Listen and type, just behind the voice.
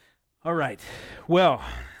All right. Well,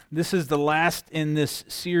 this is the last in this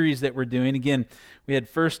series that we're doing. Again, we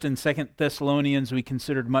had 1st and 2nd Thessalonians. We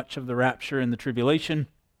considered much of the rapture and the tribulation.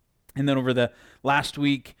 And then over the last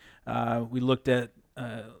week, we looked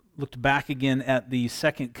back again at the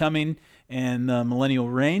second coming and the millennial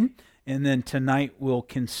reign. And then tonight we'll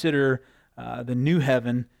consider the new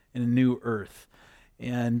heaven and a new earth.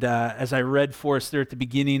 And as I read for us there at the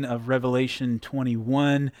beginning of Revelation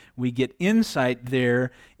 21, we get insight there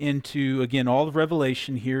into, again, all of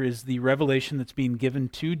Revelation. Here is the revelation that's being given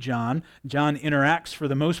to John. John interacts for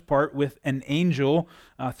the most part with an angel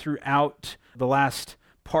throughout the last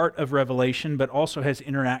part of Revelation, but also has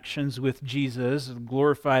interactions with Jesus,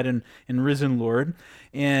 glorified and risen Lord.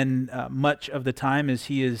 And much of the time as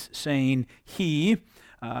he is saying he,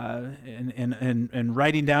 and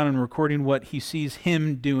writing down and recording what he sees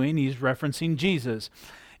him doing, he's referencing Jesus.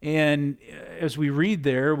 And as we read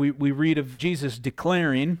there, we read of Jesus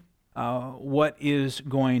declaring what is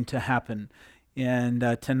going to happen.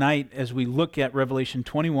 And tonight, as we look at Revelation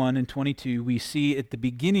 21 and 22, we see at the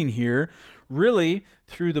beginning here, really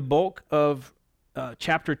through the bulk of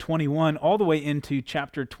chapter 21 all the way into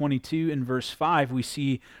chapter 22 and verse 5, we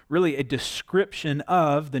see really a description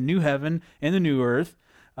of the new heaven and the new earth,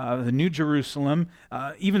 the New Jerusalem,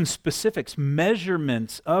 even specifics,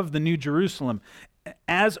 measurements of the New Jerusalem.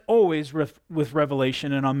 As always with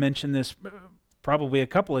Revelation, and I'll mention this probably a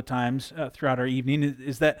couple of times throughout our evening,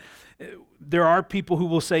 is that there are people who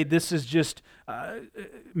will say this is just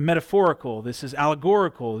metaphorical, this is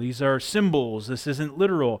allegorical, these are symbols, this isn't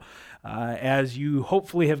literal. As you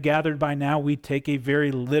hopefully have gathered by now, we take a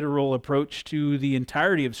very literal approach to the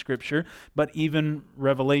entirety of Scripture, but even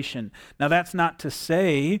Revelation. Now, that's not to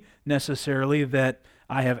say necessarily that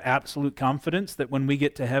I have absolute confidence that when we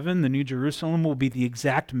get to heaven, the New Jerusalem will be the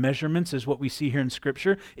exact measurements as what we see here in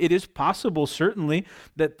Scripture. It is possible, certainly,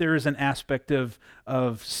 that there is an aspect of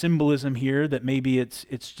symbolism here, that maybe it's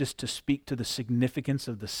just to speak to the significance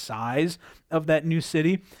of the size of that new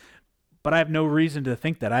city. But I have no reason to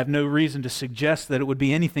think that. I have no reason to suggest that it would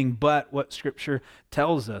be anything but what Scripture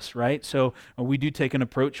tells us, right? So we do take an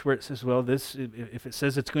approach where it says, well, this, if it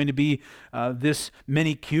says it's going to be this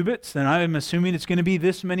many cubits, then I'm assuming it's going to be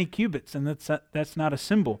this many cubits, and that's not a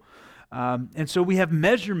symbol. And so we have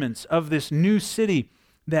measurements of this new city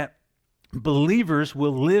that believers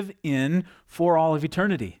will live in for all of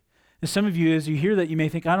eternity. And some of you, as you hear that, you may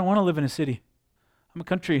think, I don't want to live in a city. I'm a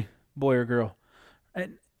country boy or girl.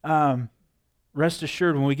 Rest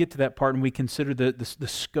assured, when we get to that part and we consider the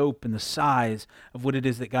scope and the size of what it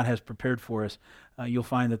is that God has prepared for us, you'll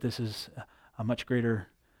find that this is a much greater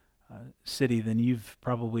city than you've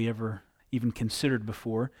probably ever even considered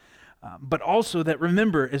before. But also that,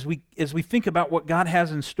 remember, as we think about what God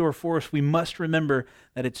has in store for us, we must remember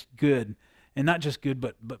that it's good, and not just good,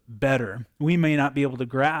 but better. We may not be able to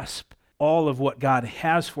grasp all of what God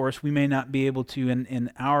has for us. We may not be able to,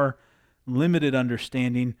 in our limited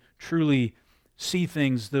understanding, truly see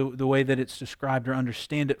things the way that it's described or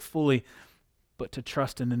understand it fully, but to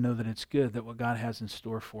trust and to know that it's good, that what God has in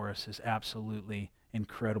store for us is absolutely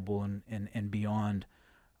incredible and beyond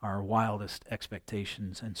our wildest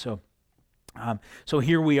expectations. And so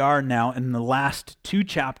here we are now in the last two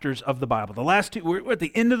chapters of the Bible. We're at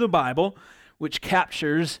the end of the Bible, which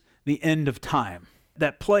captures the end of time.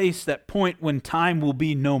 That place, that point when time will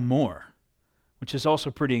be no more, which is also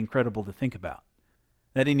pretty incredible to think about.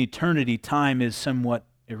 That in eternity, time is somewhat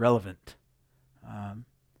irrelevant.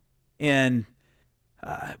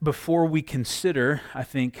 Before we consider, I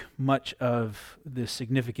think, much of the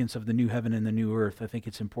significance of the new heaven and the new earth, I think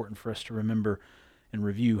it's important for us to remember and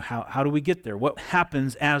review how do we get there? What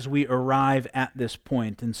happens as we arrive at this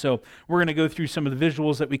point? And so we're going to go through some of the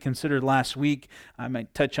visuals that we considered last week. I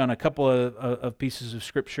might touch on a couple of pieces of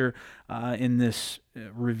Scripture in this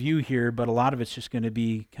review here, but a lot of it's just going to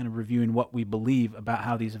be kind of reviewing what we believe about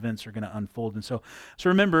how these events are going to unfold. And so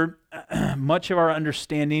remember, much of our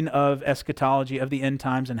understanding of eschatology, of the end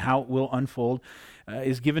times and how it will unfold,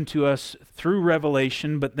 is given to us through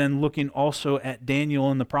Revelation, but then looking also at Daniel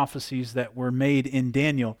and the prophecies that were made in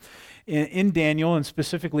Daniel. In Daniel, and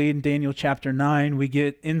specifically in Daniel chapter 9, we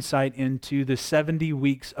get insight into the 70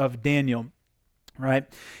 weeks of Daniel, right?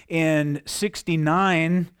 And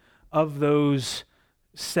 69 of those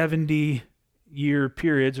 70-year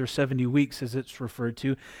periods, or 70 weeks as it's referred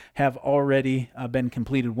to, have already been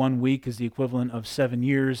completed. 1 week is the equivalent of 7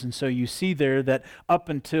 years. And so you see there that up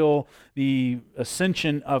until the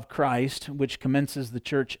ascension of Christ, which commences the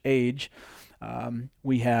church age,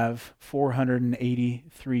 we have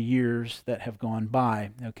 483 years that have gone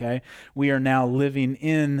by, okay? We are now living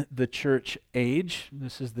in the church age.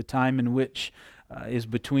 This is the time in which is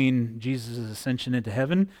between Jesus' ascension into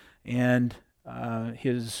heaven and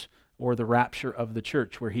the rapture of the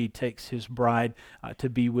church, where he takes his bride to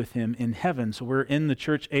be with him in heaven. So we're in the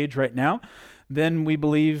church age right now. Then we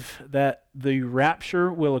believe that the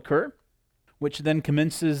rapture will occur, which then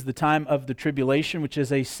commences the time of the tribulation, which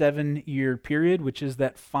is a 7-year period, which is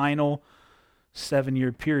that final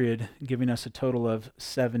 7-year period, giving us a total of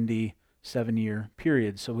 77-year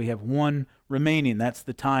period. So we have one remaining. That's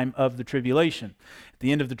the time of the tribulation. At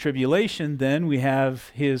the end of the tribulation, then, we have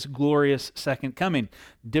his glorious second coming,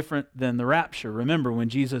 different than the rapture. Remember, when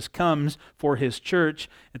Jesus comes for his church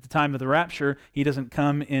at the time of the rapture, he doesn't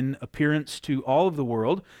come in appearance to all of the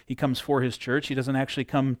world. He comes for his church. He doesn't actually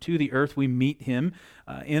come to the earth. We meet him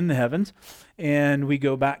in the heavens, and we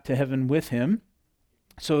go back to heaven with him.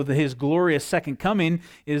 So his glorious second coming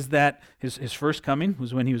is that his first coming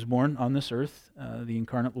was when he was born on this earth, the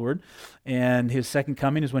incarnate Lord, and his second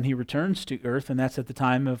coming is when he returns to earth, and that's at the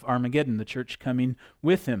time of Armageddon, the church coming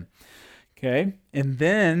with him. Okay, and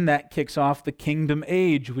then that kicks off the kingdom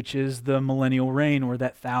age, which is the millennial reign, or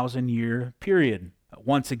that 1,000-year period.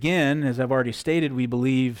 Once again, as I've already stated, we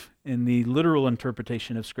believe in the literal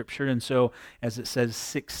interpretation of Scripture, and so as it says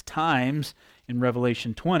 6 times in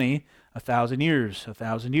Revelation 20, 1,000 years,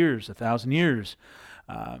 1,000 years, 1,000 years.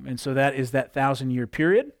 And so that is that 1,000-year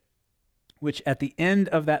period, which at the end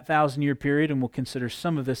of that 1,000-year period, and we'll consider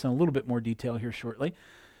some of this in a little bit more detail here shortly,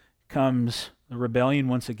 comes the rebellion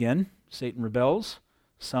once again. Satan rebels,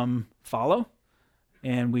 some follow,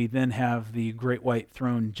 and we then have the great white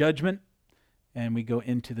throne judgment, and we go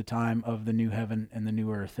into the time of the new heaven and the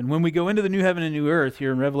new earth. And when we go into the new heaven and new earth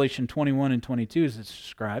here in Revelation 21 and 22, as it's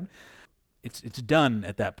described, it's done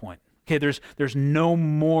at that point. Okay, there's no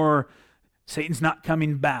more. Satan's not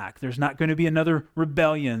coming back. There's not going to be another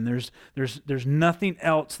rebellion. There's nothing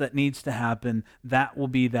else that needs to happen. That will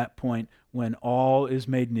be that point when all is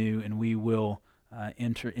made new, and we will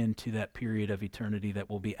enter into that period of eternity that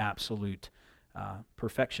will be absolute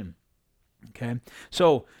perfection. Okay,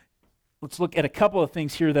 so let's look at a couple of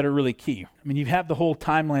things here that are really key. I mean, you have the whole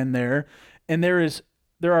timeline there, and there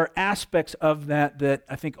are aspects of that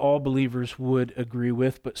I think all believers would agree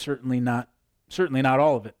with, but certainly not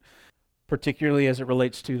all of it. Particularly as it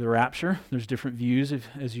relates to the rapture, there's different views,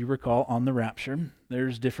 as you recall, on the rapture.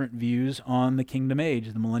 There's different views on the kingdom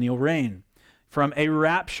age, the millennial reign. From a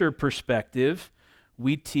rapture perspective,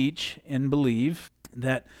 we teach and believe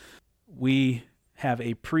that we have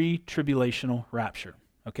a pre-tribulational rapture.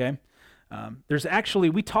 Okay.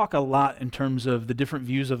 We talk a lot in terms of the different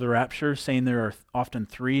views of the rapture, saying there are often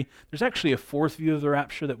 3. There's actually a 4th view of the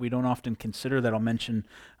rapture that we don't often consider that I'll mention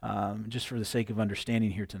just for the sake of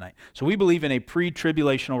understanding here tonight. So we believe in a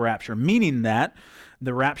pre-tribulational rapture, meaning that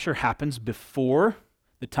the rapture happens before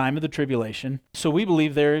the time of the tribulation. So we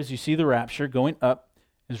believe there, as you see the rapture going up,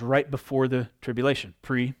 is right before the tribulation,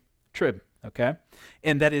 pre-trib, okay?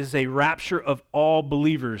 And that is a rapture of all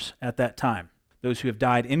believers at that time. Those who have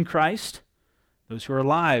died in Christ, those who are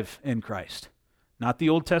alive in Christ. Not the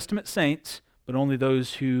Old Testament saints, but only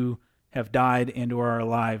those who have died and or are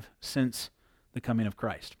alive since the coming of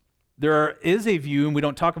Christ. There is a view, and we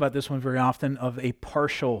don't talk about this one very often, of a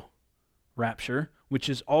partial rapture, which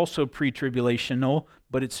is also pre-tribulational,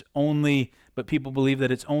 but people believe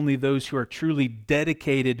that it's only those who are truly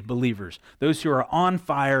dedicated believers, those who are on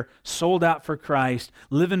fire, sold out for Christ,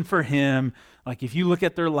 living for Him. Like if you look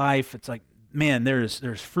at their life, it's like, man, there's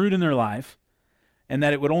fruit in their life, and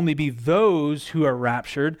that it would only be those who are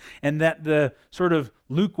raptured, and that the sort of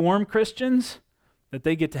lukewarm Christians, that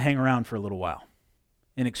they get to hang around for a little while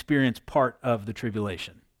and experience part of the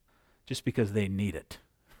tribulation just because they need it,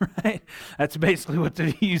 right? That's basically what the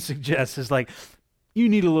view suggests, is like, you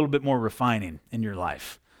need a little bit more refining in your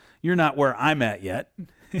life. You're not where I'm at yet.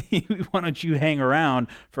 Why don't you hang around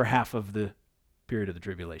for half of the period of the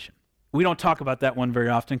tribulation? We don't talk about that one very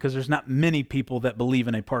often because there's not many people that believe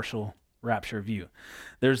in a partial rapture view.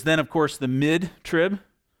 There's then, of course, the mid-trib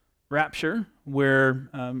rapture, where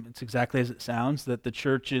it's exactly as it sounds, that the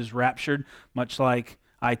church is raptured, much like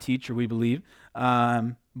I teach or we believe,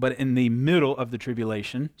 but in the middle of the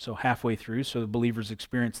tribulation, so halfway through, so the believers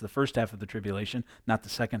experience the first half of the tribulation, not the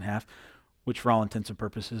second half, which for all intents and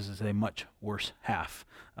purposes is a much worse half.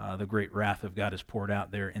 The great wrath of God is poured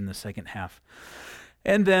out there in the second half.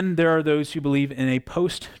 And then there are those who believe in a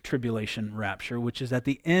post-tribulation rapture, which is at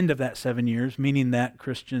the end of that 7 years, meaning that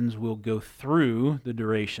Christians will go through the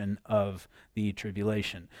duration of the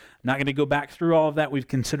tribulation. I'm not going to go back through all of that. We've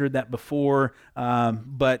considered that before,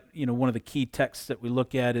 but one of the key texts that we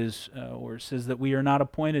look at is where it says that we are not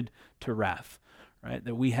appointed to wrath, right?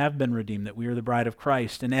 That we have been redeemed, that we are the bride of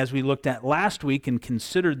Christ. And as we looked at last week and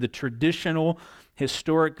considered the traditional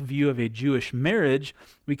historic view of a Jewish marriage,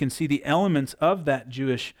 we can see the elements of that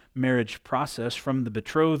Jewish marriage process, from the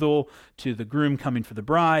betrothal to the groom coming for the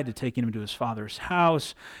bride to taking him to his father's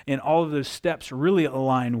house. And all of those steps really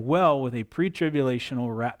align well with a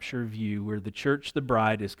pre-tribulational rapture view where the church, the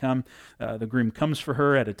bride, is come. The groom comes for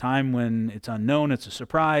her at a time when it's unknown, it's a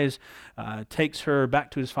surprise, takes her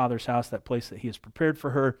back to his father's house, that place that he has prepared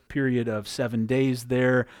for her, period of 7 days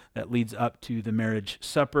there that leads up to the marriage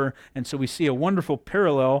supper. And so we see a wonderful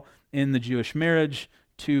parallel in the Jewish marriage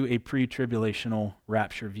to a pre-tribulational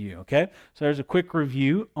rapture view, okay? So there's a quick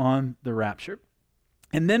review on the rapture.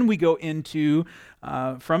 And then we go into,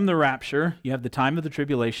 from the rapture, you have the time of the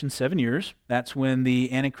tribulation, 7 years. That's when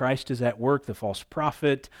the Antichrist is at work, the false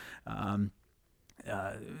prophet. And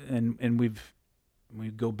we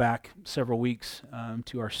go back several weeks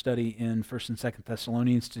to our study in 1st and 2nd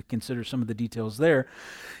Thessalonians to consider some of the details there.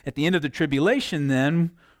 At the end of the tribulation,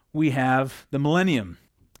 then, we have the millennium.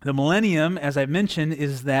 The millennium, as I mentioned,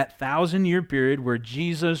 is that 1,000-year period where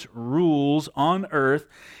Jesus rules on earth.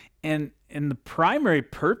 And the primary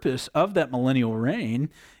purpose of that millennial reign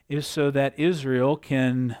is so that Israel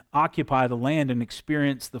can occupy the land and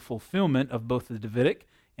experience the fulfillment of both the Davidic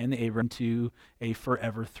and the Abraham to a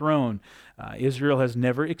forever throne. Israel has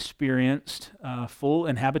never experienced full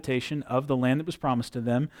inhabitation of the land that was promised to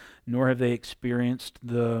them, nor have they experienced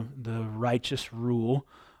the righteous rule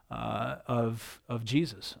of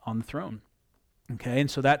Jesus on the throne. Okay,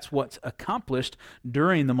 and so that's what's accomplished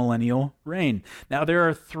during the millennial reign. Now, there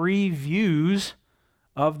are 3 views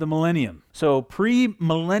of the millennium. So,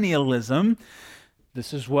 premillennialism,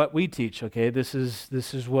 this is what we teach, okay? This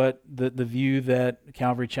is what the view that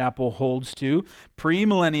Calvary Chapel holds to.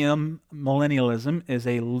 Millennialism is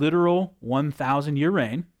a literal 1,000-year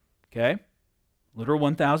reign, okay? Literal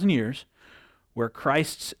 1,000 years, where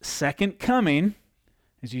Christ's second coming,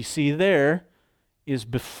 as you see there, is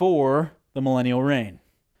before the millennial reign.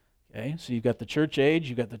 Okay, so you've got the church age,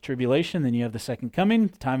 you've got the tribulation, then you have the second coming,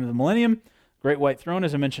 the time of the millennium, great white throne,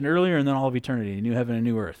 as I mentioned earlier, and then all of eternity, a new heaven and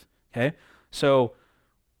new earth. Okay, so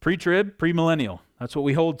pre-trib, premillennial, that's what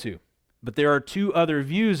we hold to. But there are 2 other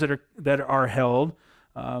views that are held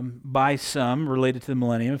by some related to the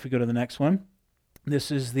millennium. If we go to the next one, this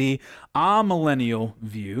is the amillennial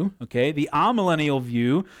view. Okay, the amillennial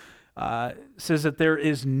view says that there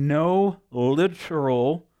is no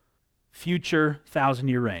literal future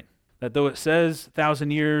 1,000-year reign. That though it says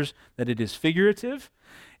 1,000 years, that it is figurative.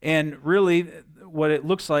 And really, what it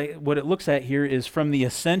looks at here is from the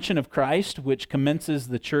ascension of Christ, which commences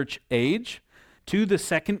the church age, to the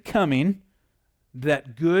second coming,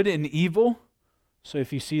 that good and evil, so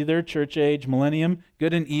if you see there, church age, millennium,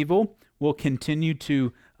 good and evil will continue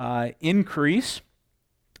to increase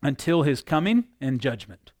until his coming and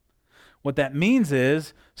judgment. What that means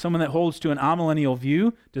is someone that holds to an amillennial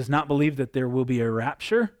view does not believe that there will be a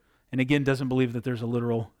rapture, and again, doesn't believe that there's a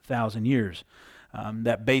literal 1,000 years.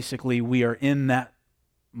 That basically we are in that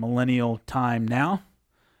millennial time now,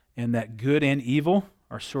 and that good and evil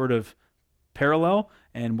are sort of parallel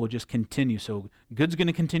and will just continue. So good's going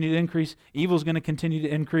to continue to increase, evil's going to continue to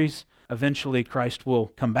increase. Eventually Christ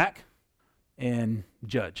will come back and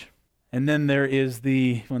judge. And then there's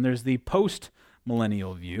the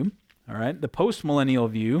post-millennial view. All right, the post-millennial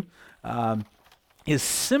view is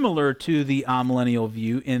similar to the amillennial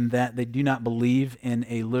view in that they do not believe in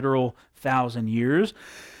a literal 1,000 years.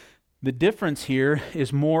 The difference here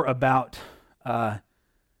is more about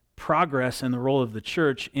progress and the role of the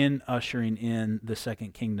church in ushering in the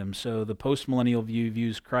second kingdom. So the post-millennial view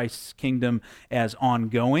views Christ's kingdom as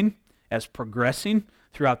ongoing, as progressing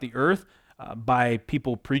throughout the earth by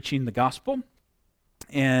people preaching the gospel.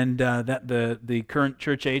 And that the current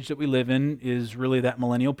church age that we live in is really that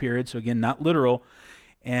millennial period. So again, not literal.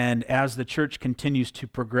 And as the church continues to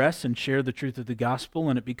progress and share the truth of the gospel,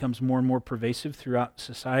 and it becomes more and more pervasive throughout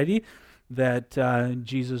society, that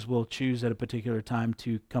Jesus will choose at a particular time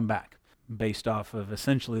to come back based off of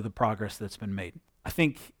essentially the progress that's been made. I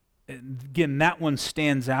think, again, that one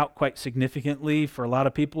stands out quite significantly for a lot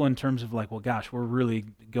of people in terms of like, well, gosh, we're really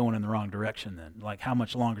going in the wrong direction then. Like, how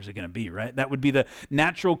much longer is it going to be, right? That would be the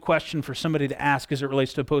natural question for somebody to ask as it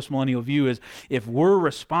relates to a post-millennial view is, if we're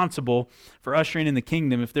responsible for ushering in the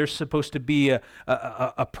kingdom, if there's supposed to be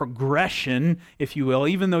a progression, if you will,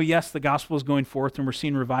 even though, yes, the gospel is going forth and we're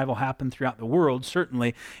seeing revival happen throughout the world,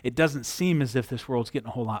 certainly, it doesn't seem as if this world's getting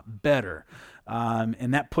a whole lot better.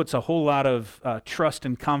 And that puts a whole lot of trust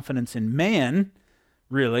and confidence in man,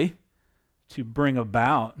 really, to bring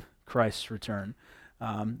about Christ's return.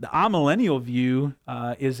 The amillennial view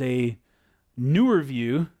is a newer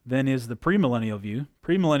view than is the premillennial view.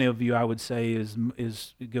 Premillennial view, I would say,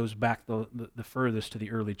 it goes back the furthest to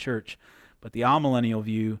the early church, but the amillennial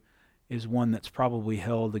view is one that's probably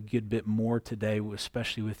held a good bit more today,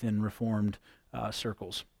 especially within Reformed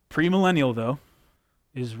circles. Premillennial, though,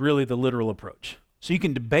 is really the literal approach. So you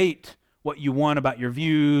can debate what you want about your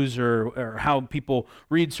views or how people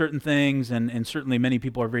read certain things, and certainly many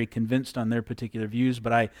people are very convinced on their particular views,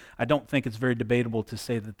 but I don't think it's very debatable to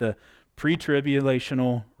say that the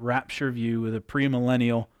pre-tribulational rapture view with a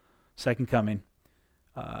premillennial second coming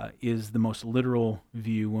is the most literal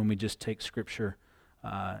view when we just take Scripture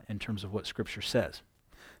in terms of what Scripture says.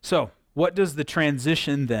 So, what does the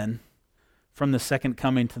transition then from the second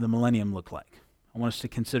coming to the millennium look like? I want us to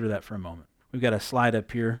consider that for a moment. We've got a slide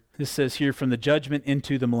up here. This says here, from the judgment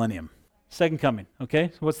into the millennium. Second coming,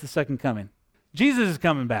 okay? So what's the second coming? Jesus is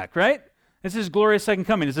coming back, right? It's his glorious second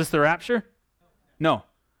coming. Is this the rapture? No.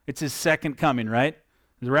 It's his second coming, right?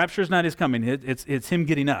 The rapture is not his coming. It's him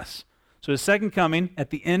getting us. So his second coming at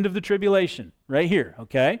the end of the tribulation, right here,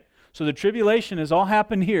 okay? So the tribulation has all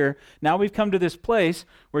happened here. Now we've come to this place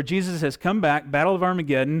where Jesus has come back, Battle of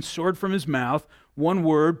Armageddon, sword from his mouth, one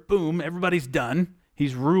word, boom, everybody's done.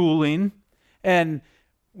 He's ruling. And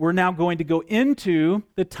we're now going to go into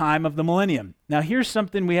the time of the millennium. Now here's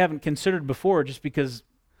something we haven't considered before just because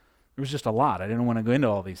there was just a lot. I didn't want to go into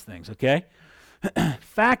all these things, okay?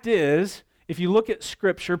 Fact is, if you look at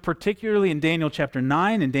Scripture, particularly in Daniel chapter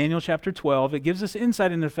 9 and Daniel chapter 12, it gives us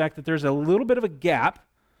insight into the fact that there's a little bit of a gap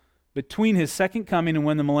between his second coming and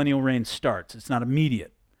when the millennial reign starts. It's not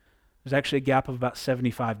immediate. There's actually a gap of about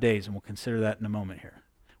 75 days, and we'll consider that in a moment here.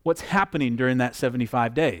 What's happening during that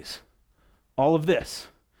 75 days? All of this.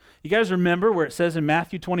 You guys remember where it says in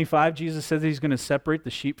Matthew 25, Jesus says that he's going to separate the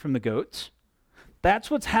sheep from the goats?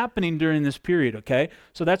 That's what's happening during this period, okay?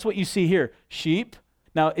 So that's what you see here. Sheep.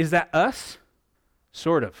 Now, is that us?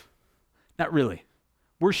 Sort of. Not really.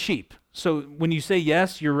 We're sheep. So when you say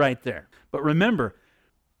yes, you're right there. But remember,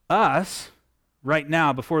 us, right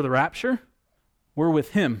now, before the rapture, we're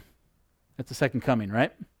with him at the second coming,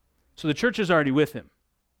 right? So the church is already with him.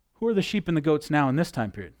 Who are the sheep and the goats now in this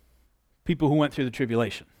time period? People who went through the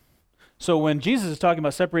tribulation. So when Jesus is talking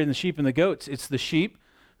about separating the sheep and the goats, it's the sheep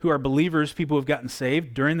who are believers, people who have gotten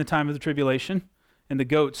saved during the time of the tribulation, and the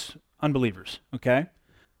goats, unbelievers, okay?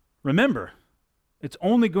 Remember, it's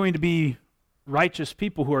only going to be righteous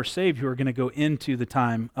people who are saved who are going to go into the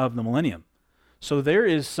time of the millennium. So there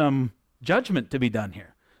is some judgment to be done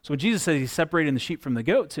here. So when Jesus says he's separating the sheep from the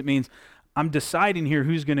goats, it means I'm deciding here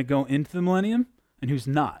who's going to go into the millennium and who's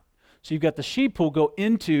not. So you've got the sheep who'll go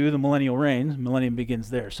into the millennial reign. Millennium begins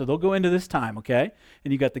there. So they'll go into this time, okay?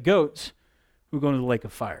 And you've got the goats who go into the lake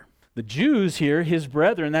of fire. The Jews here, his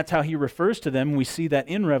brethren, that's how he refers to them. We see that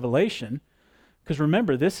in Revelation. Because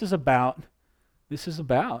remember, this is about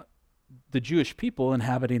the Jewish people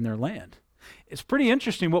inhabiting their land. It's pretty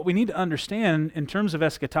interesting. What we need to understand in terms of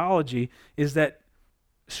eschatology is that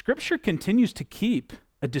Scripture continues to keep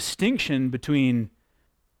a distinction between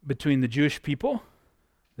the Jewish people,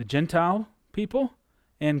 the Gentile people,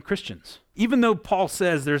 and Christians. Even though Paul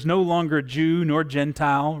says there's no longer Jew nor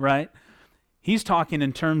Gentile, right? He's talking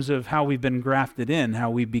in terms of how we've been grafted in, how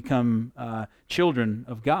we become children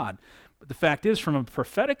of God. But the fact is, from a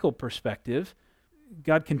prophetical perspective,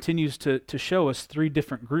 God continues to show us three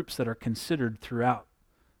different groups that are considered throughout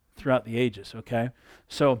the ages, okay?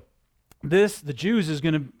 So the Jews is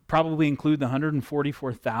going to probably include the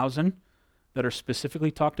 144,000 that are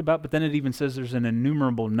specifically talked about, but then it even says there's an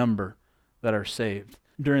innumerable number that are saved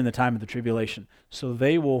during the time of the tribulation. So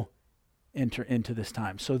they will enter into this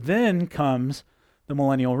time. So then comes the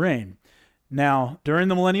millennial reign. Now, during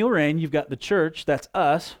the millennial reign, you've got the church, that's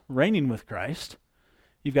us, reigning with Christ.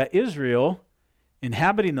 You've got Israel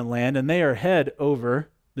inhabiting the land, and they are head over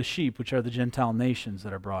the sheep, which are the Gentile nations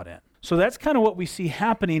that are brought in. So that's kind of what we see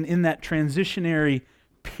happening in that transitionary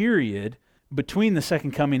period between the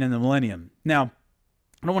second coming and the millennium. Now,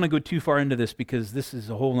 I don't want to go too far into this because this is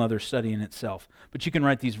a whole other study in itself, but you can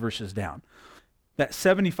write these verses down. That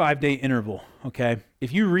 75-day interval, okay?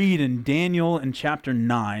 If you read in Daniel in chapter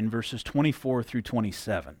 9, verses 24 through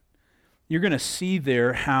 27, you're going to see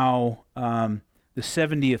there how the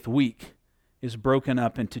 70th week is broken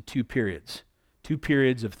up into two periods of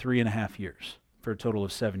 3.5 years for a total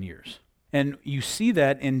of 7 years. And you see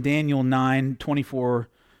that in Daniel 9, 24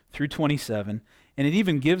 through 27, and it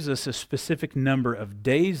even gives us a specific number of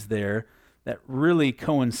days there that really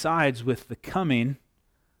coincides with the coming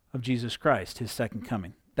of Jesus Christ, his second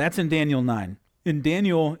coming. That's in Daniel 9. In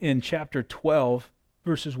Daniel, in chapter 12,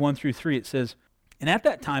 verses 1 through 3, it says, And at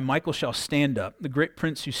that time Michael shall stand up, the great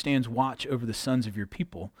prince who stands watch over the sons of your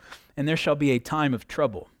people, and there shall be a time of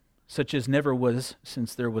trouble, such as never was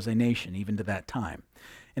since there was a nation, even to that time.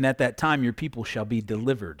 And at that time your people shall be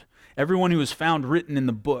delivered. Everyone who is found written in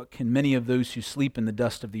the book, and many of those who sleep in the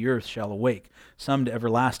dust of the earth shall awake, some to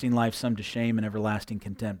everlasting life, some to shame and everlasting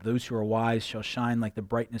contempt. Those who are wise shall shine like the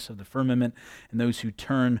brightness of the firmament, and those who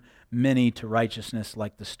turn many to righteousness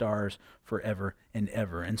like the stars forever and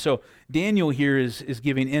ever. And so Daniel here is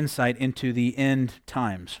giving insight into the end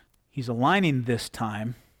times. He's aligning this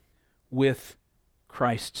time with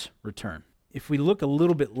Christ's return. If we look a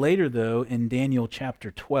little bit later, though, in Daniel chapter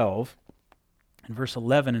 12, in verse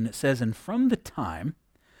 11, and it says, "And from the time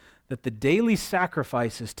that the daily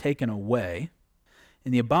sacrifice is taken away,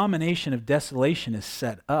 and the abomination of desolation is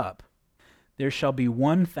set up, there shall be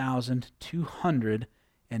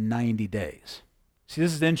 1,290 days." See,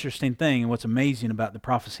 this is the interesting thing, and what's amazing about the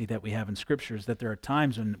prophecy that we have in Scripture is that there are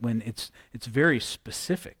times when it's very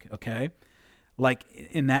specific, okay? Like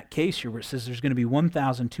in that case here where it says there's going to be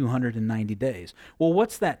 1,290 days. Well,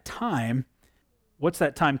 what's that time? What's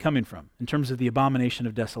that time coming from in terms of the abomination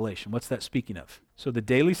of desolation? What's that speaking of? So the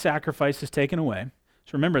daily sacrifice is taken away.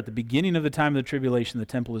 So remember, at the beginning of the time of the tribulation, the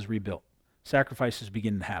temple is rebuilt. Sacrifices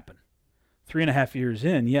begin to happen. 3.5 years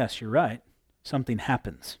in, yes, you're right, something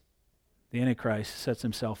happens. The Antichrist sets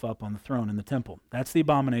himself up on the throne in the temple. That's the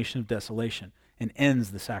abomination of desolation and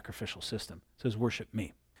ends the sacrificial system. It says, worship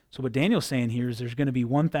me. So what Daniel's saying here is there's going to be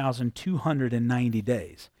 1,290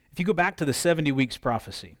 days. If you go back to the 70 weeks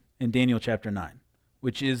prophecy in Daniel chapter 9,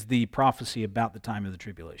 which is the prophecy about the time of the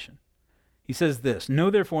tribulation, he says this, "Know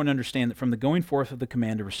therefore and understand that from the going forth of the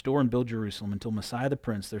command to restore and build Jerusalem until Messiah the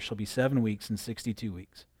Prince, there shall be 7 weeks and 62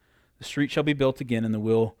 weeks. The street shall be built again and the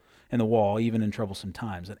wall, even in troublesome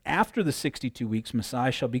times. And after the 62 weeks,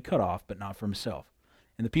 Messiah shall be cut off, but not for himself.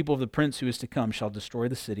 And the people of the prince who is to come shall destroy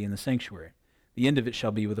the city and the sanctuary. The end of it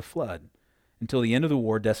shall be with a flood. Until the end of the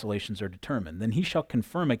war, desolations are determined. Then he shall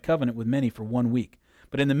confirm a covenant with many for 1 week.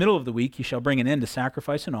 But in the middle of the week he shall bring an end to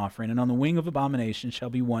sacrifice and offering, and on the wing of abomination shall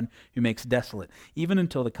be one who makes desolate, even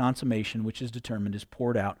until the consummation which is determined is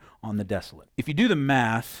poured out on the desolate." If you do the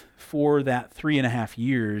math for that 3.5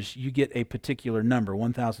 years, you get a particular number,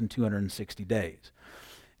 1,260 days.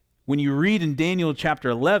 When you read in Daniel chapter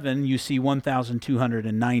 11, you see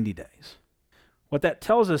 1,290 days. What that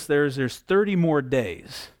tells us there's 30 more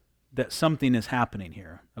days that something is happening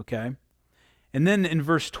here, okay? And then in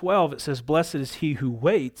verse 12, it says, "Blessed is he who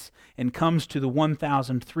waits and comes to the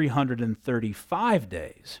 1,335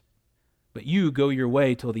 days. But you go your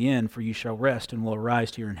way till the end, for you shall rest and will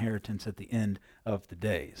arise to your inheritance at the end of the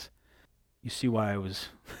days." You see why I was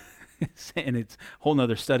saying it's a whole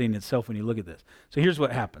nother study in itself when you look at this. So here's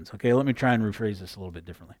what happens, okay? Let me try and rephrase this a little bit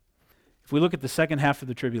differently. If we look at the second half of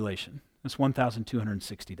the tribulation, that's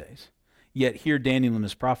 1,260 days. Yet here Daniel in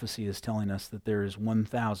his prophecy is telling us that there is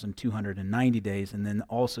 1,290 days, and then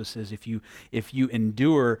also says if you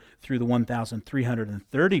endure through the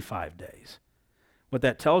 1,335 days, what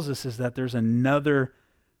that tells us is that there's a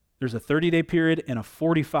 30-day period and a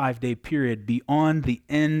 45-day period beyond the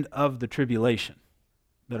end of the tribulation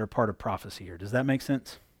that are part of prophecy here. Does that make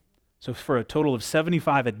sense? So for a total of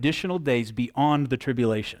 75 additional days beyond the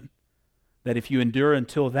tribulation, that if you endure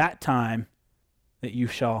until that time, that you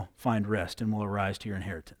shall find rest and will arise to your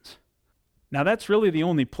inheritance. Now that's really the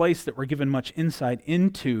only place that we're given much insight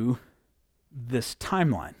into this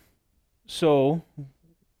timeline. So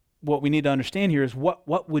what we need to understand here is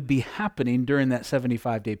what would be happening during that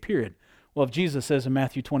 75-day period. Well, if Jesus says in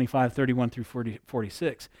Matthew 25, 31 through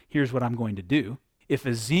 46, here's what I'm going to do. If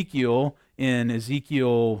Ezekiel,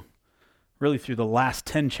 really through the last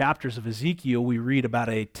 10 chapters of Ezekiel, we read about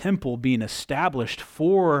a temple being established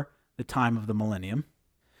for the time of the millennium.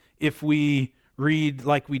 If we read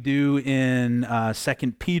like we do in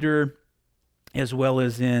 2 Peter, as well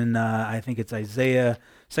as in, I think it's Isaiah,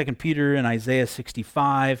 2 Peter and Isaiah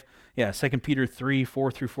 65, 2 Peter 3,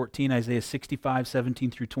 4 through 14, Isaiah 65, 17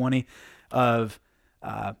 through 20, of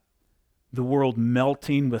the world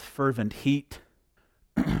melting with fervent heat.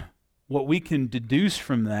 What we can deduce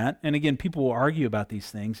from that, and again, people will argue about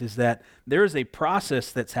these things, is that there is a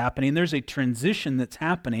process that's happening, there's a transition that's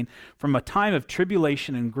happening from a time of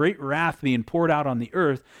tribulation and great wrath being poured out on the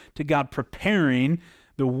earth to God preparing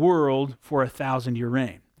the world for a 1,000-year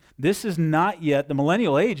reign. This is not yet, the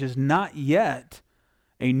millennial age is not yet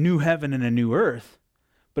a new heaven and a new earth,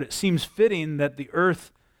 but it seems fitting that the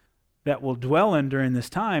earth that we'll dwell in during this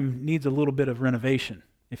time needs a little bit of renovation,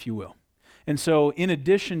 if you will. And so in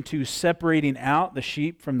addition to separating out the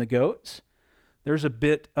sheep from the goats, there's a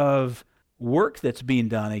bit of work that's being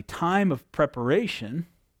done, a time of preparation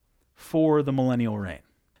for the millennial reign.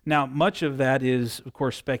 Now, much of that is, of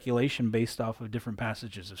course, speculation based off of different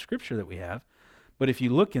passages of Scripture that we have. But if you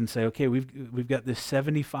look and say, okay, we've got this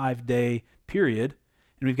 75-day period,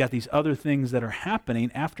 and we've got these other things that are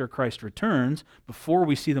happening after Christ returns, before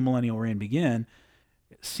we see the millennial reign begin,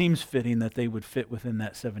 it seems fitting that they would fit within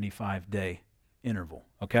that 75-day interval,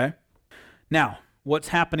 okay? Now, what's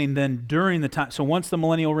happening then during the time? So once the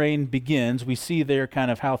millennial reign begins, we see there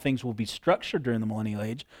kind of how things will be structured during the millennial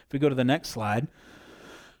age. If we go to the next slide,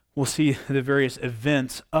 we'll see the various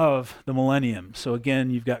events of the millennium. So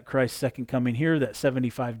again, you've got Christ's second coming here, that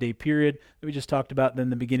 75-day period that we just talked about,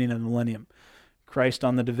 then the beginning of the millennium. Christ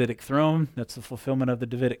on the Davidic throne, that's the fulfillment of the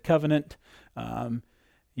Davidic covenant.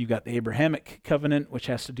 You've got the Abrahamic covenant, which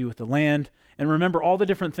has to do with the land. And remember all the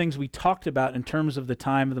different things we talked about in terms of the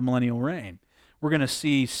time of the millennial reign. We're going to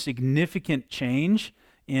see significant change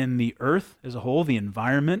in the earth as a whole, the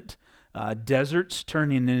environment, deserts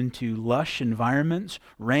turning into lush environments,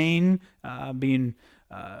 rain being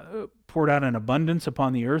poured out in abundance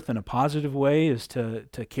upon the earth in a positive way is to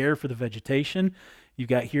care for the vegetation. You've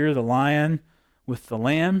got here the lion with the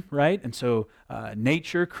lamb, right? And so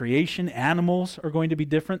nature, creation, animals are going to be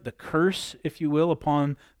different. The curse, if you will,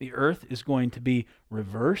 upon the earth is going to be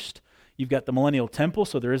reversed. You've got the millennial temple,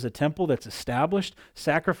 so there is a temple that's established.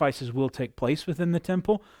 Sacrifices will take place within the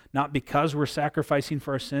temple, not because we're sacrificing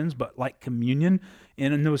for our sins, but like communion.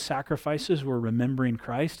 And in those sacrifices, we're remembering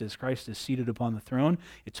Christ as Christ is seated upon the throne.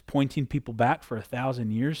 It's pointing people back for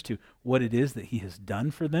 1,000 years to what it is that he has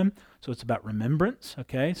done for them. So it's about remembrance,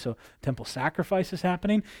 okay? So temple sacrifice is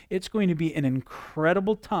happening. It's going to be an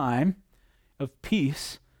incredible time of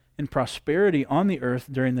peace and prosperity on the earth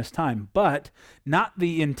during this time, but not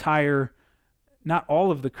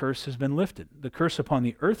all of the curse has been lifted. The curse upon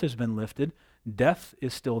the earth has been lifted. Death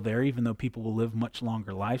is still there, even though people will live much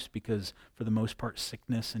longer lives because, for the most part,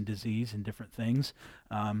 sickness and disease and different things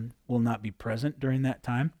will not be present during that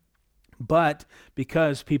time. But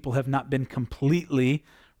because people have not been completely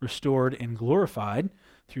restored and glorified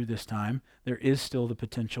through this time, there is still the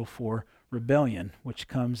potential for rebellion, which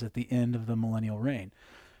comes at the end of the millennial reign.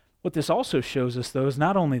 What this also shows us, though, is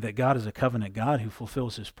not only that God is a covenant God who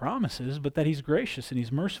fulfills his promises, but that he's gracious and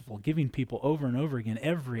he's merciful, giving people over and over again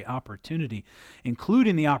every opportunity,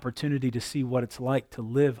 including the opportunity to see what it's like to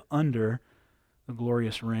live under the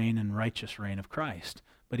glorious reign and righteous reign of Christ.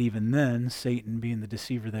 But even then, Satan, being the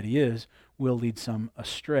deceiver that he is, will lead some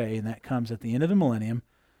astray, and that comes at the end of the millennium,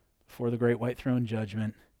 before the great white throne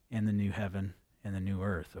judgment and the new heaven and the new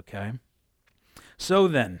earth, okay? So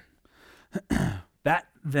then, that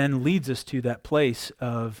then leads us to that place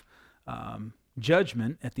of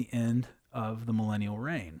judgment at the end of the millennial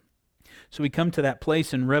reign. So we come to that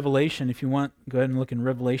place in Revelation. If you want, go ahead and look in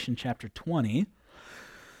Revelation chapter 20,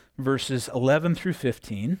 verses 11 through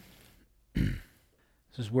 15. This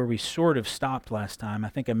is where we sort of stopped last time. I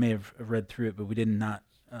think I may have read through it, but we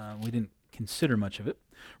didn't consider much of it.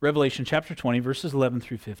 Revelation chapter 20, verses 11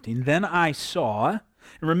 through 15. Then I saw,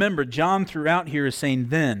 and remember, John throughout here is saying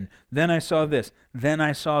then I saw this, then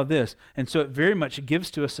I saw this. And so it very much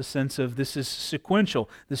gives to us a sense of this is sequential.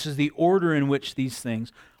 This is the order in which these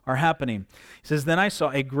things are happening. He says, then I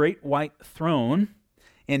saw a great white throne,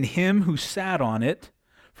 and him who sat on it,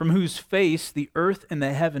 from whose face the earth and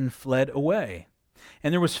the heaven fled away.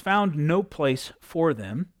 And there was found no place for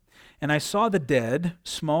them. And I saw the dead,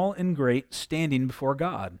 small and great, standing before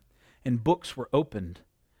God, and books were opened.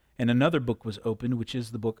 And another book was opened, which is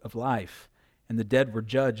the book of life. And the dead were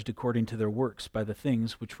judged according to their works by the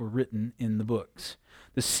things which were written in the books.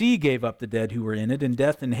 The sea gave up the dead who were in it, and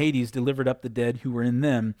death and Hades delivered up the dead who were in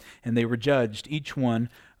them, and they were judged, each one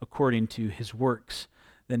according to his works.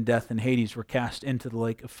 Then death and Hades were cast into the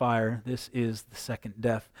lake of fire. This is the second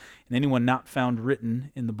death. And anyone not found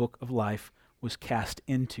written in the book of life was cast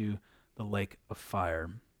into the lake of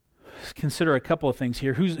fire. Let's consider a couple of things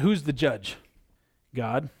here. Who's the judge?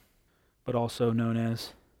 God, but also known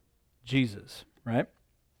as Jesus, right?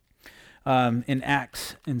 In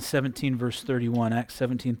Acts, in 17 verse 31, Acts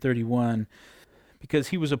 17:31, because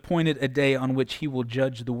he was appointed a day on which he will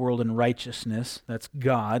judge the world in righteousness. That's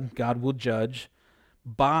God. God will judge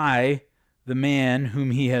by the man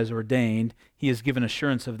whom he has ordained. He has given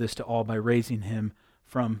assurance of this to all by raising him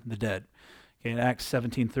from the dead. Okay, in Acts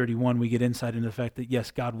 17:31, we get insight into the fact that,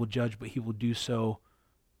 yes, God will judge, but he will do so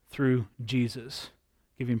through Jesus,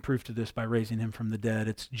 giving proof to this by raising him from the dead.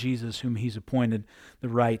 It's Jesus whom he's appointed the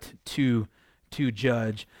right to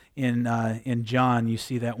judge. In John, you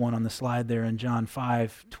see that one on the slide there in John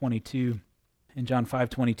 5:22. In John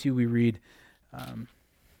 5:22, we read,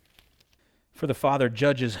 for the Father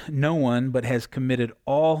judges no one, but has committed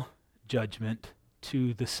all judgment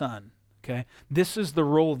to the Son. Okay? This is the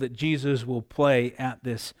role that Jesus will play at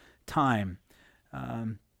this time.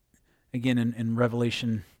 Again, in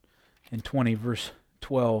Revelation in 20, verse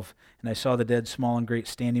 12, and I saw the dead, small and great,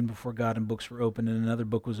 standing before God, and books were opened, and another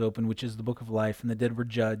book was opened, which is the book of life, and the dead were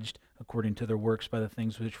judged according to their works by the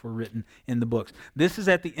things which were written in the books. This is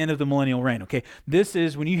at the end of the millennial reign, okay? This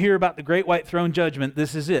is, when you hear about the great white throne judgment,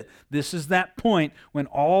 this is it. This is that point when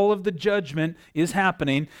all of the judgment is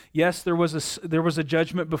happening. Yes, there was a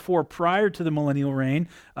judgment before, prior to the millennial reign,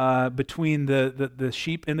 between the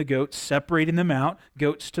sheep and the goats, separating them out,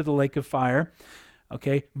 goats to the lake of fire.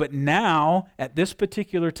 Okay, but now, at this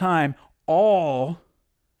particular time, all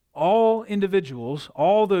individuals,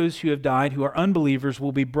 all those who have died, who are unbelievers,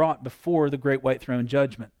 will be brought before the great white throne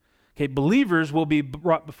judgment. Okay, believers will be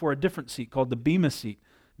brought before a different seat called the Bema seat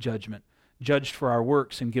judgment, judged for our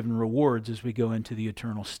works and given rewards as we go into the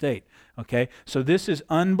eternal state. Okay, so this is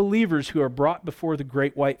unbelievers who are brought before the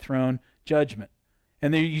great white throne judgment.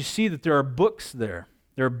 And there you see that there are books there.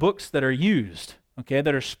 There are books that are used, okay,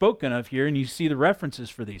 that are spoken of here, and you see the references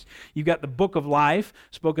for these. You've got the book of life,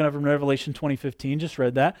 spoken of in Revelation 20:15, just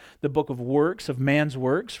read that. The book of works, of man's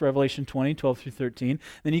works, Revelation 20:12 through 13.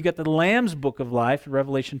 Then you got the Lamb's book of life,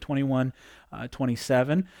 Revelation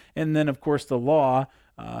 21:27. And then, of course, the law,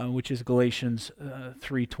 which is Galatians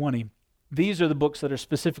 3:20. These are the books that are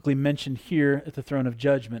specifically mentioned here at the throne of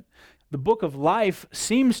judgment. The book of life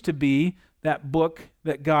seems to be that book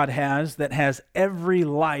that God has that has every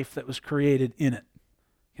life that was created in it.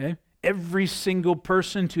 Okay? Every single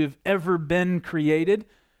person to have ever been created,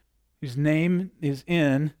 whose name is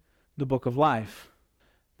in the book of life.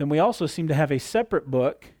 Then we also seem to have a separate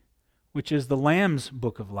book, which is the Lamb's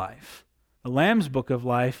book of life. The Lamb's book of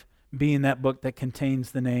life being that book that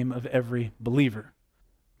contains the name of every believer.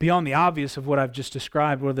 Beyond the obvious of what I've just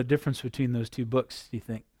described, what are the difference between those two books, do you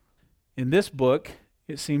think? In this book,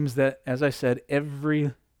 it seems that, as I said,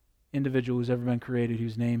 every individual who's ever been created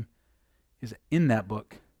whose name is in that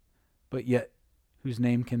book, but yet whose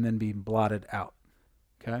name can then be blotted out.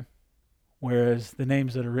 Okay? Whereas the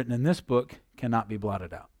names that are written in this book cannot be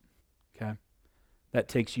blotted out. Okay? That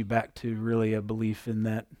takes you back to really a belief in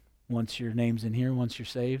that once your name's in here, once you're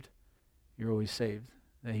saved, you're always saved.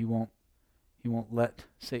 That he won't let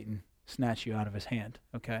Satan snatch you out of his hand.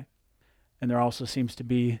 Okay? And there also seems to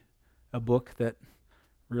be a book that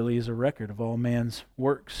really is a record of all man's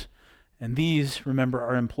works. And these, remember,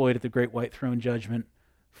 are employed at the great white throne judgment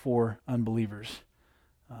for unbelievers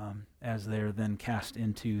as they are then cast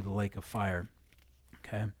into the lake of fire.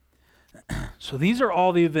 Okay? So these are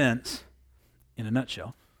all the events, in a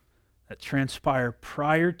nutshell, that transpire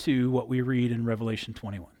prior to what we read in Revelation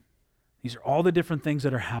 21. These are all the different things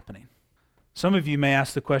that are happening. Some of you may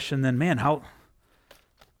ask the question then, man, how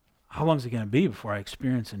long is it going to be before I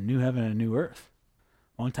experience a new heaven and a new earth?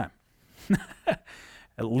 Long time.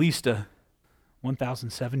 At least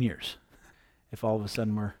 1,007 years if all of a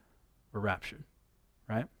sudden we're raptured,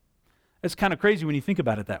 right? It's kind of crazy when you think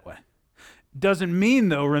about it that way. Doesn't mean,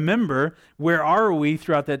 though, remember, where are we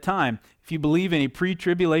throughout that time? If you believe in a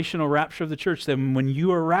pre-tribulational rapture of the church, then when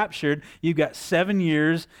you are raptured, you've got 7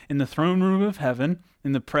 years in the throne room of heaven,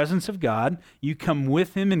 in the presence of God. You come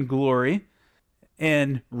with him in glory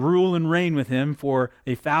and rule and reign with him for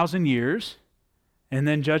 1,000 years. And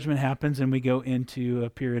then judgment happens and we go into a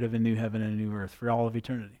period of a new heaven and a new earth for all of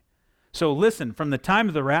eternity. So listen, from the time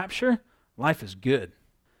of the rapture, life is good.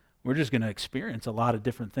 We're just going to experience a lot of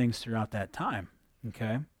different things throughout that time.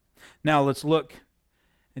 Okay? Now let's look,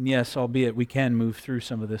 and yes, albeit we can move through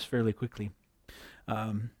some of this fairly quickly.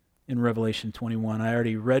 In Revelation 21, I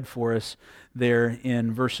already read for us there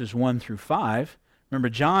in verses 1 through 5. Remember,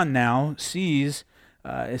 John now sees,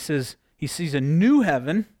 it says, he sees a new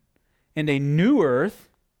heaven and a new earth,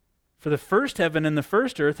 for the first heaven and the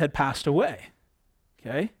first earth had passed away.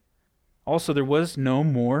 Okay? Also, there was no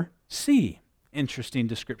more sea. Interesting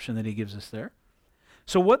description that he gives us there.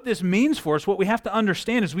 So what this means for us, what we have to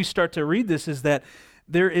understand as we start to read this, is that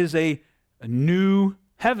there is a new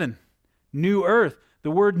heaven, new earth.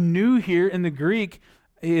 The word new here in the Greek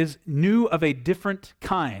is new of a different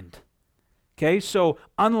kind. Okay? So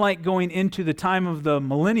unlike going into the time of the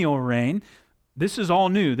millennial reign, this is all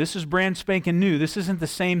new. This is brand spanking new. This isn't the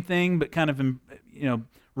same thing, but kind of,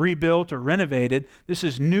 rebuilt or renovated. This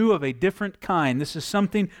is new of a different kind. This is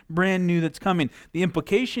something brand new that's coming. The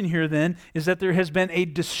implication here then is that there has been a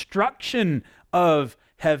destruction of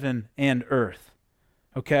heaven and earth.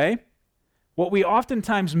 Okay? What we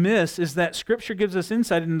oftentimes miss is that Scripture gives us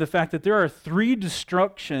insight into the fact that there are 3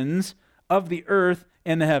 destructions of the earth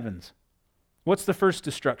and the heavens. What's the first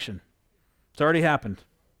destruction? It's already happened.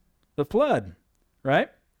 The flood. Right?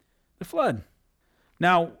 The flood.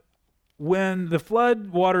 Now, when the flood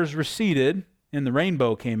waters receded and the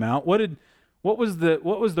rainbow came out, what was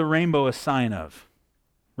the rainbow a sign of?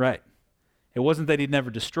 Right. It wasn't that he'd never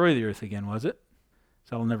destroy the earth again, was it?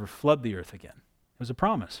 So I'll never flood the earth again. It was a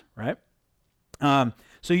promise, right?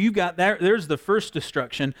 So you got that. There's the first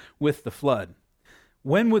destruction with the flood.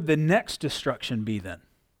 When would the next destruction be then,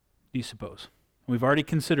 do you suppose? We've already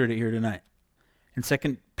considered it here tonight. In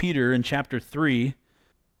 2 Peter in chapter 3,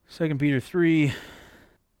 2 Peter 3,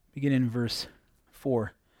 beginning in verse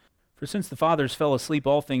 4. For since the fathers fell asleep,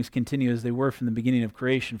 all things continue as they were from the beginning of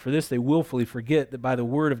creation. For this they willfully forget that by the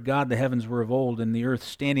word of God the heavens were of old, and the earth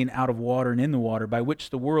standing out of water and in the water, by which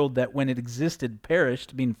the world that when it existed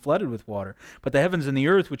perished, being flooded with water. But the heavens and the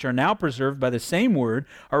earth, which are now preserved by the same word,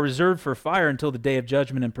 are reserved for fire until the day of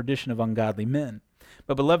judgment and perdition of ungodly men.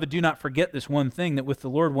 But, beloved, do not forget this one thing, that with the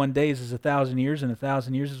Lord 1 day is as 1,000 years, and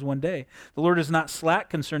 1,000 years is 1 day. The Lord is not slack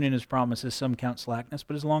concerning his promises, some count slackness,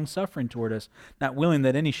 but is long-suffering toward us, not willing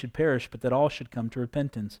that any should perish, but that all should come to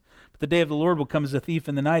repentance. But the day of the Lord will come as a thief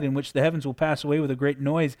in the night, in which the heavens will pass away with a great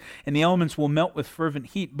noise, and the elements will melt with fervent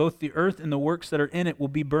heat. Both the earth and the works that are in it will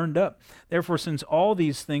be burned up. Therefore, since all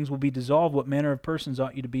these things will be dissolved, what manner of persons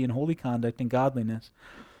ought you to be in holy conduct and godliness,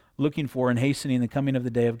 looking for and hastening the coming of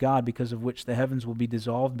the day of God, because of which the heavens will be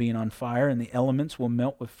dissolved, being on fire, and the elements will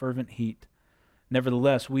melt with fervent heat.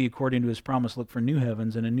 Nevertheless, we, according to his promise, look for new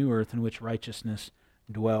heavens and a new earth in which righteousness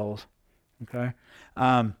dwells. Okay?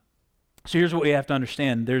 So here's what we have to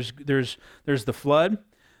understand. There's the flood.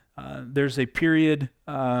 There's a period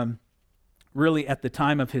really at the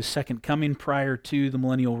time of his second coming, prior to the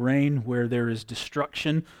millennial reign, where there is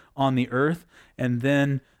destruction on the earth. And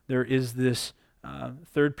then there is this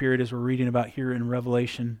third period, as we're reading about here in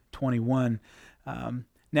Revelation 21.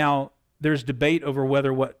 Now, there's debate over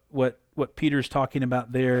whether what Peter's talking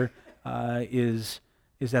about there is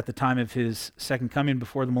at the time of his second coming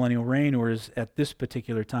before the millennial reign, or is at this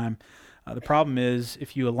particular time. The problem is,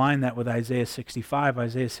 if you align that with Isaiah 65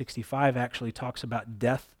 actually talks about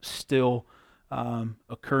death still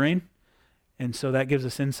occurring. And so that gives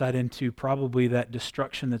us insight into probably that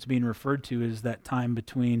destruction that's being referred to as that time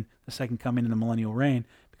between the second coming and the millennial reign,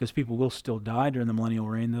 because people will still die during the millennial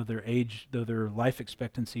reign, though their life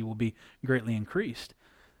expectancy will be greatly increased.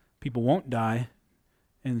 People won't die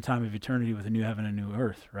in the time of eternity with a new heaven and a new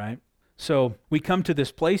earth, right? So we come to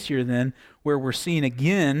this place here then where we're seeing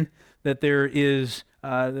again that there is,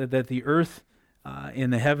 that the earth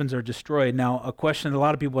and the heavens are destroyed. Now, a question that a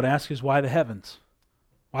lot of people would ask is, why the heavens?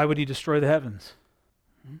 Why would he destroy the heavens?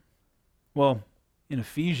 Well, in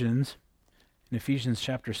Ephesians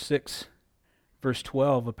chapter 6, verse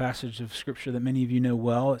 12, a passage of Scripture that many of you know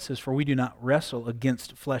well, it says, "For we do not wrestle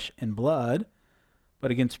against flesh and blood, but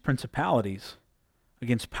against principalities,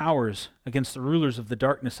 against powers, against the rulers of the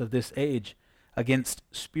darkness of this age, against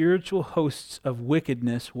spiritual hosts of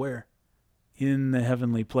wickedness," where? In the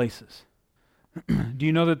heavenly places. Do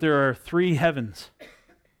you know that there are 3 heavens?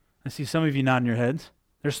 I see some of you nodding your heads.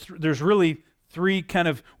 There's really 3 kind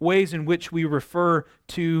of ways in which we refer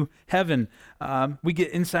to heaven. We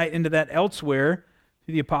get insight into that elsewhere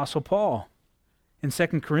through the Apostle Paul. In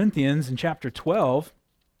 2 Corinthians, in chapter 12,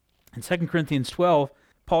 in 2 Corinthians 12,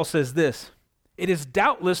 Paul says this, "It is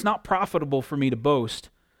doubtless not profitable for me to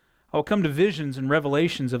boast. I will come to visions and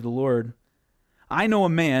revelations of the Lord. I know a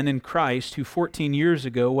man in Christ who 14 years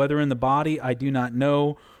ago, whether in the body I do not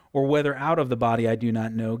know, or whether out of the body I do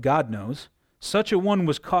not know, God knows, such a one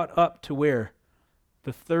was caught up to where?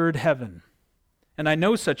 The third heaven. And I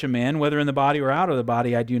know such a man, whether in the body or out of the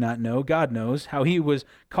body I do not know, God knows, how he was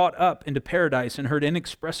caught up into paradise and heard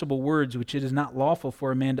inexpressible words which it is not lawful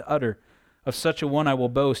for a man to utter. Of such a one I will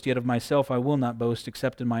boast, yet of myself I will not boast,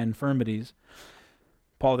 except in my infirmities."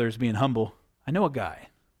 Paul there is being humble. I know a guy.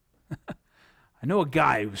 I know a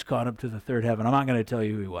guy who was caught up to the third heaven. I'm not going to tell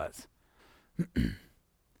you who he was.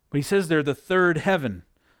 But he says they're the third heaven.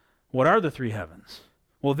 What are the 3 heavens?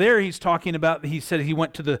 Well, there he's talking about, he said he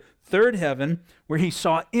went to the third heaven where he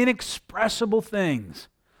saw inexpressible things.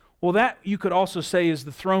 Well, that you could also say is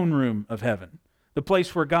the throne room of heaven, the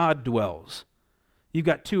place where God dwells. You've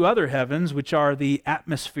got 2 other heavens, which are the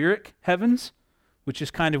atmospheric heavens, which is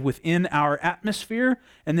kind of within our atmosphere,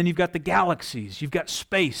 and then you've got the galaxies, you've got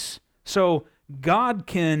space. So God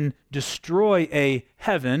can destroy a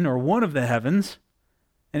heaven or one of the heavens,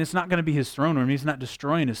 and it's not going to be his throne room. He's not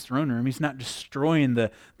destroying his throne room. He's not destroying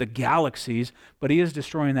the galaxies, but he is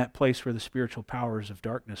destroying that place where the spiritual powers of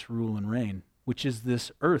darkness rule and reign, which is this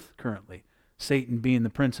earth currently, Satan being the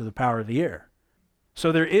prince of the power of the air.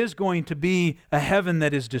 So there is going to be a heaven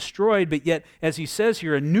that is destroyed, but yet, as he says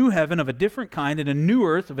here, a new heaven of a different kind and a new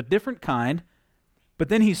earth of a different kind. But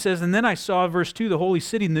then he says, and then I saw, verse 2, the holy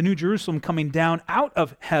city and the new Jerusalem coming down out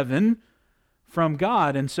of heaven from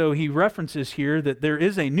God. And so he references here that there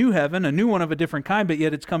is a new heaven, a new one of a different kind, but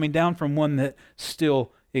yet it's coming down from one that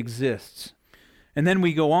still exists. And then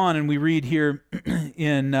we go on and we read here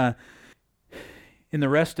in the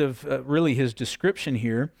rest of really his description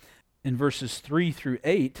here in verses 3 through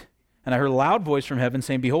 8. And I heard a loud voice from heaven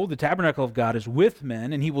saying, behold, the tabernacle of God is with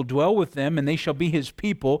men, and he will dwell with them, and they shall be his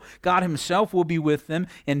people. God himself will be with them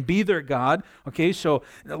and be their God. Okay, so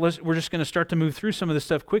we're just going to start to move through some of this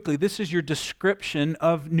stuff quickly. This is your description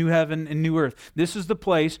of new heaven and new earth. This is the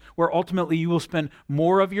place where ultimately you will spend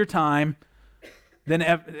more of your time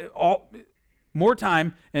more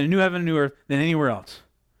time in a new heaven and new earth than anywhere else.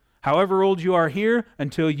 However old you are here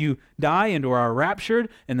until you die and or are raptured,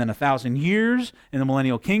 and then 1,000 years in the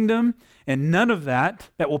millennial kingdom, and none of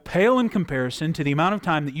that will pale in comparison to the amount of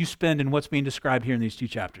time that you spend in what's being described here in these 2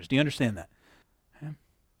 chapters. Do you understand that? Okay.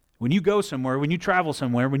 When you go somewhere, when you travel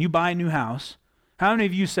somewhere, when you buy a new house, how many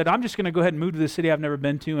of you said, I'm just going to go ahead and move to this city I've never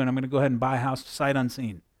been to, and I'm going to go ahead and buy a house sight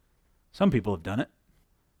unseen? Some people have done it.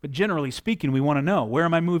 But generally speaking, we want to know, where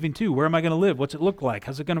am I moving to? Where am I going to live? What's it look like?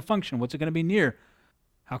 How's it going to function? What's it going to be near?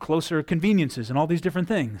 How close are conveniences and all these different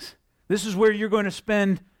things? This is where you're going to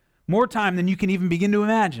spend more time than you can even begin to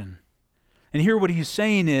imagine. And here what he's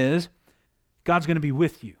saying is, God's going to be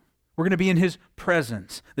with you. We're going to be in his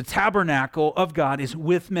presence. The tabernacle of God is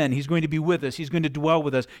with men. He's going to be with us. He's going to dwell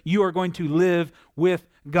with us. You are going to live with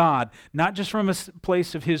God, not just from a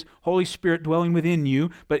place of his Holy Spirit dwelling within you,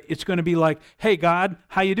 but it's going to be like, hey, God,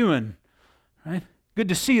 how you doing? Right? Good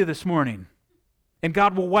to see you this morning. And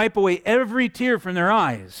God will wipe away every tear from their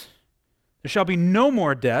eyes. There shall be no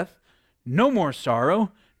more death, no more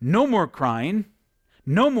sorrow, no more crying,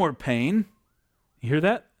 no more pain. You hear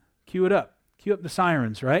that? Cue it up. Cue up the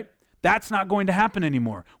sirens, right? That's not going to happen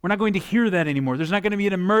anymore. We're not going to hear that anymore. There's not going to be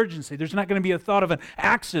an emergency. There's not going to be a thought of an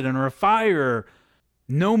accident or a fire.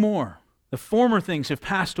 No more. The former things have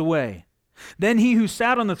passed away. Then he who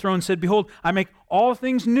sat on the throne said, behold, I make all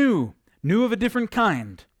things new, new of a different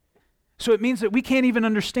kind. So it means that we can't even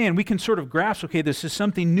understand. We can sort of grasp, okay, this is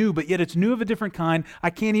something new, but yet it's new of a different kind.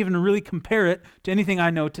 I can't even really compare it to anything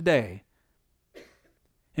I know today.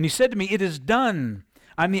 And he said to me, it is done.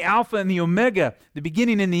 I'm the Alpha and the Omega, the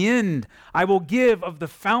beginning and the end. I will give of the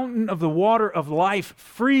fountain of the water of life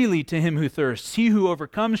freely to him who thirsts. He who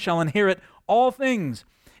overcomes shall inherit all things,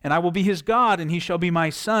 and I will be his God, and he shall be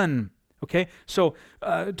my son. Okay, so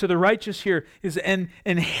to the righteous here is an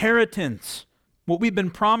inheritance. What we've been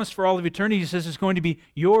promised for all of eternity, he says, is going to be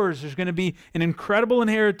yours. There's going to be an incredible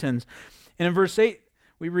inheritance. And in verse 8,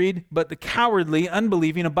 we read, but the cowardly,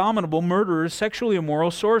 unbelieving, abominable, murderers, sexually immoral,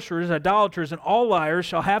 sorcerers, idolaters, and all liars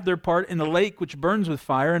shall have their part in the lake which burns with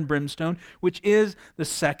fire and brimstone, which is the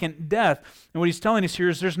second death. And what he's telling us here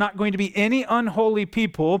is there's not going to be any unholy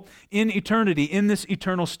people in eternity, in this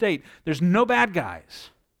eternal state. There's no bad guys.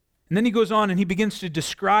 And then he goes on and he begins to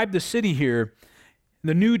describe the city here,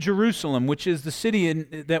 the New Jerusalem, which is the city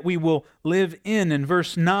that we will live in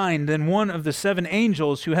verse 9, then one of the 7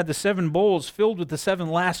 angels who had the 7 bowls filled with the 7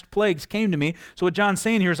 last plagues came to me. So what John's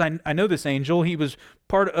saying here is, I know this angel. He was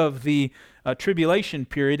part of the tribulation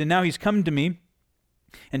period, and now he's come to me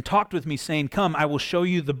and talked with me saying, come, I will show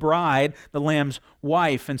you the bride, the Lamb's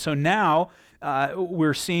wife. And so now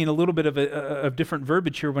we're seeing a little bit of different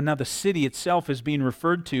verbiage here, when now the city itself is being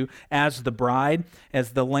referred to as the bride,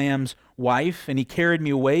 as the Lamb's wife. And he carried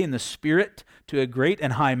me away in the Spirit to a great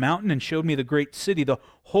and high mountain and showed me the great city, the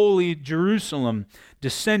holy Jerusalem,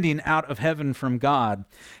 descending out of heaven from God,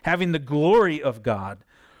 having the glory of God.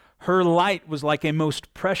 Her light was like a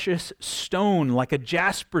most precious stone, like a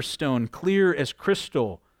jasper stone, clear as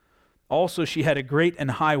crystal. Also she had a great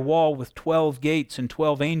and high wall with 12 gates and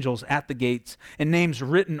 12 angels at the gates, and names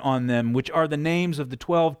written on them, which are the names of the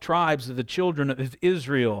 12 tribes of the children of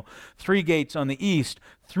Israel. 3 gates on the east,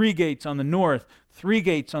 3 gates on the north, 3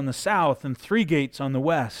 gates on the south, and 3 gates on the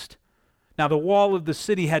west. Now the wall of the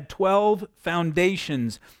city had 12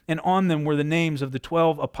 foundations, and on them were the names of the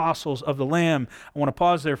 12 apostles of the Lamb. I want to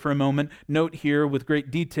pause there for a moment. Note here with great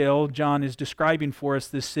detail, John is describing for us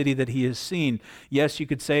this city that he has seen. Yes, you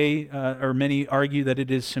could say, or many argue that it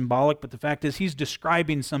is symbolic, but the fact is he's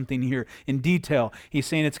describing something here in detail. He's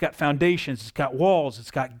saying it's got foundations, it's got walls, it's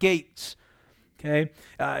got gates. Okay,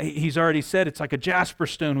 he's already said it's like a jasper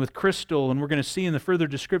stone with crystal, and we're going to see in the further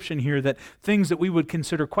description here that things that we would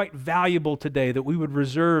consider quite valuable today, that we would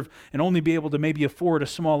reserve and only be able to maybe afford a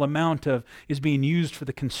small amount of, is being used for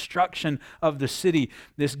the construction of the city.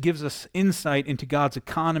 This gives us insight into God's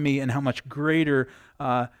economy and how much greater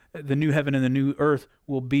the new heaven and the new earth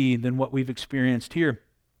will be than what we've experienced here.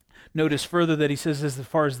 Notice further that he says as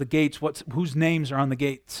far as the gates, whose names are on the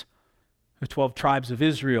gates? The 12 tribes of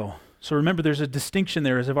Israel. So remember, there's a distinction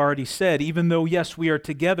there, as I've already said. Even though, yes, we are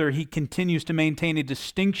together, he continues to maintain a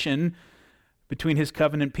distinction between his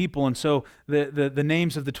covenant people. And so the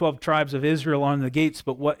names of the 12 tribes of Israel are on the gates,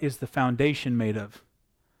 but what is the foundation made of,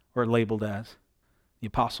 or labeled as? The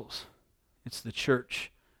apostles. It's the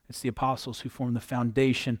church. It's the apostles who form the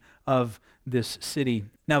foundation of this city.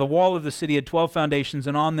 Now, the wall of the city had 12 foundations,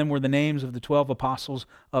 and on them were the names of the 12 apostles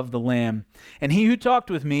of the Lamb. And he who talked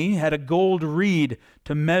with me had a gold reed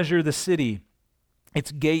to measure the city,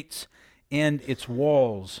 its gates, and its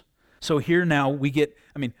walls. So here now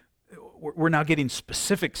we're now getting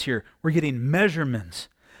specifics here. We're getting measurements.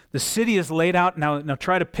 The city is laid out. Now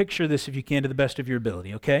try to picture this if you can to the best of your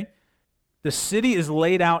ability, okay? The city is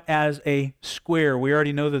laid out as a square. We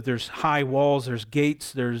already know that there's high walls, there's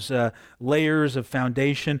gates, there's layers of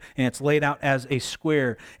foundation, and it's laid out as a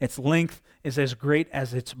square. Its length is as great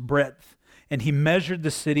as its breadth. And he measured the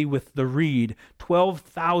city with the reed,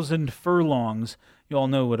 12,000 furlongs. You all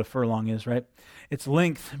know what a furlong is, right? Its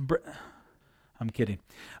length, I'm kidding.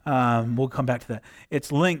 We'll come back to that.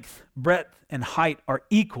 Its length, breadth, and height are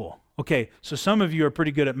equal. Okay, so some of you are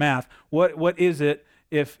pretty good at math. What is it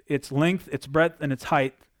if its length, its breadth, and its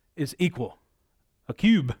height is equal? A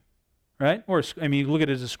cube, right? Or you look at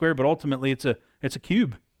it as a square, but ultimately it's a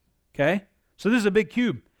cube. Okay, so this is a big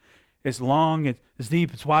cube. It's long, it's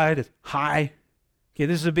deep, it's wide, it's high. Okay,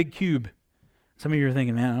 this is a big cube. Some of you are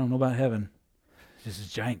thinking, man, I don't know about heaven. This is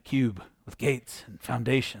a giant cube with gates and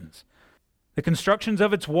foundations. The constructions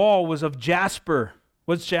of its wall was of jasper.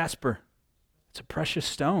 What's jasper? It's a precious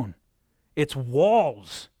stone. Its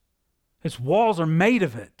walls are made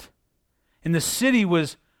of it. And the city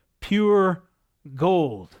was pure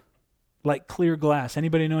gold, like clear glass.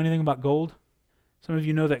 Anybody know anything about gold? Some of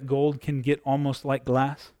you know that gold can get almost like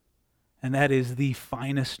glass, and that is the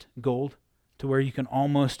finest gold, to where you can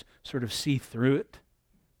almost sort of see through it.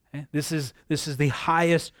 Okay? This is the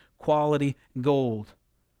highest quality gold.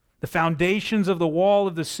 The foundations of the wall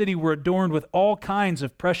of the city were adorned with all kinds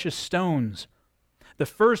of precious stones. The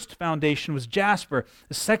first foundation was jasper,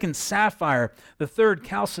 the second sapphire, the third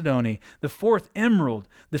chalcedony, the fourth emerald,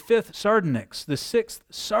 the fifth sardonyx, the sixth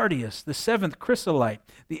sardius, the seventh chrysolite,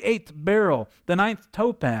 the eighth beryl, the ninth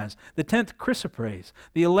topaz, the 10th chrysoprase,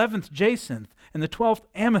 the 11th jacinth, and the 12th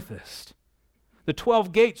amethyst. The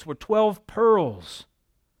 12 gates were 12 pearls.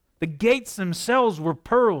 The gates themselves were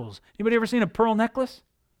pearls. Anybody ever seen a pearl necklace?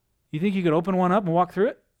 You think you could open one up and walk through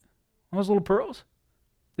it? Those little pearls?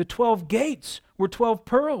 The 12 gates were 12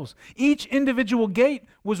 pearls. Each individual gate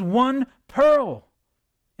was one pearl.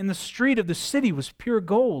 And the street of the city was pure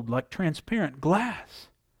gold, like transparent glass.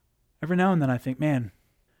 Every now and then I think, man, it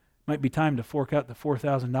might be time to fork out the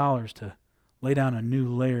 $4,000 to lay down a new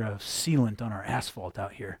layer of sealant on our asphalt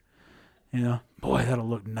out here. Boy, that'll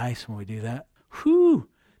look nice when we do that. Whew,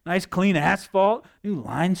 nice clean asphalt, new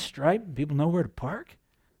line stripe, people know where to park.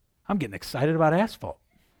 I'm getting excited about asphalt.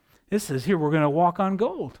 It says here we're going to walk on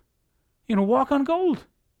gold. Walk on gold.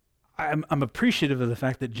 I'm appreciative of the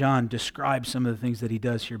fact that John describes some of the things that he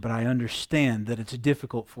does here, but I understand that it's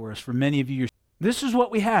difficult for us. For many of you, this is what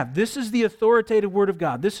we have. This is the authoritative Word of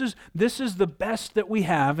God. This is the best that we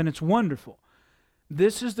have, and it's wonderful.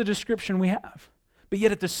 This is the description we have. But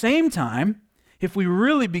yet at the same time, if we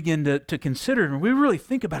really begin to consider it, and we really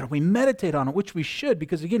think about it, we meditate on it, which we should,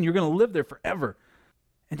 because again, you're going to live there forever.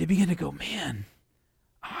 And to begin to go, man,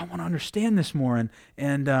 I want to understand this more.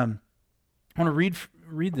 And I want to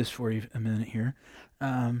read this for you a minute here.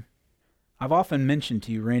 I've often mentioned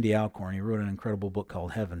to you Randy Alcorn. He wrote an incredible book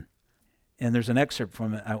called Heaven. And there's an excerpt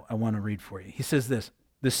from it I want to read for you. He says this: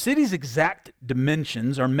 the city's exact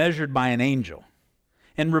dimensions are measured by an angel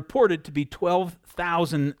and reported to be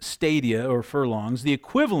 12,000 stadia or furlongs, the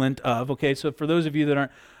equivalent of, okay, so for those of you that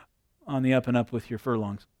aren't on the up and up with your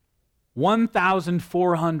furlongs,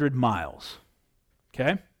 1,400 miles,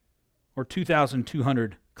 okay, or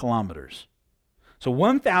 2,200 kilometers. So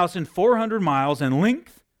 1,400 miles in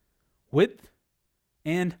length, width,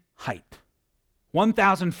 and height.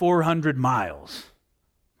 1,400 miles.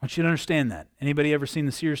 I want you to understand that. Anybody ever seen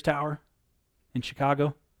the Sears Tower in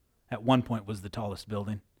Chicago? At one point was the tallest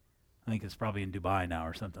building. I think it's probably in Dubai now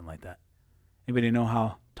or something like that. Anybody know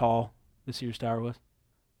how tall the Sears Tower was?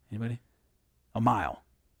 Anybody? A mile.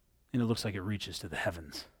 And it looks like it reaches to the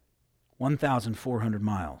heavens. 1,400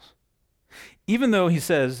 miles. Even though, he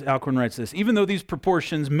says, Alcorn writes this, even though these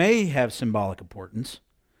proportions may have symbolic importance,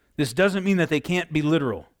 this doesn't mean that they can't be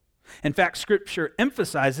literal. In fact, Scripture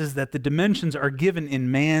emphasizes that the dimensions are given in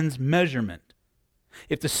man's measurement.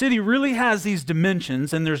 If the city really has these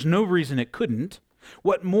dimensions, and there's no reason it couldn't,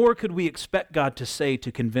 What more could we expect God to say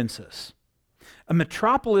to convince us? A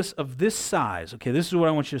metropolis of this size, okay, this is what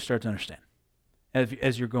I want you to start to understand.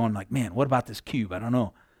 As you're going like, man, what about this cube? I don't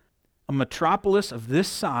know. A metropolis of this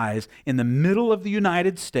size in the middle of the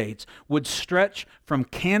United States would stretch from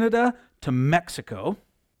Canada to Mexico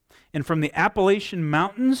and from the Appalachian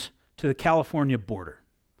Mountains to the California border.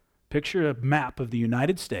 Picture a map of the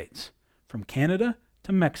United States from Canada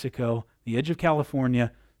to Mexico, the edge of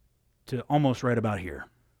California, to almost right about here.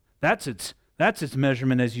 That's its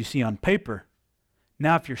measurement as you see on paper.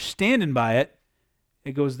 Now, if you're standing by it,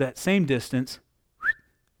 it goes that same distance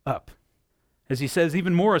up. As he says,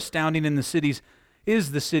 even more astounding in the cities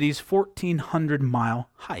is the city's 1,400-mile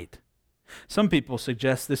height. Some people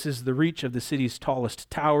suggest this is the reach of the city's tallest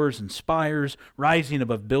towers and spires, rising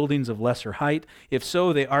above buildings of lesser height. If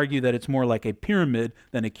so, they argue that it's more like a pyramid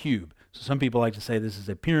than a cube. So some people like to say this is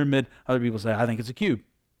a pyramid. Other people say, I think it's a cube.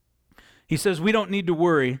 He says, we don't need to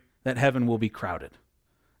worry that heaven will be crowded.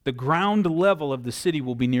 The ground level of the city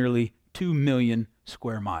will be nearly 2 million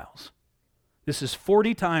square miles. This is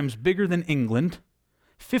 40 times bigger than England,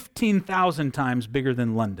 15,000 times bigger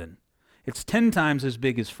than London. It's 10 times as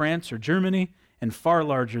big as France or Germany, and far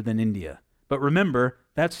larger than India. But remember,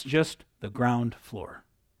 that's just the ground floor.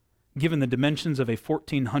 Given the dimensions of a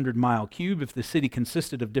 1,400-mile cube, if the city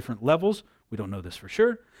consisted of different levels, we don't know this for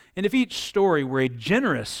sure, and if each story were a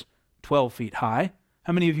generous 12 feet high,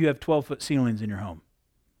 how many of you have 12-foot ceilings in your home?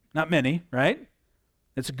 Not many, right?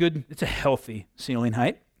 It's a healthy ceiling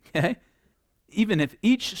height, okay? Even if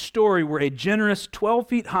each story were a generous 12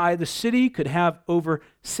 feet high, the city could have over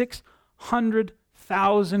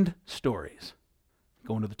 600,000 stories.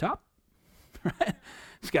 Going to the top, right?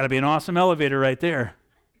 It's got to be an awesome elevator right there.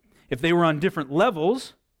 If they were on different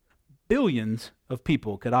levels, billions of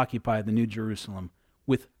people could occupy the New Jerusalem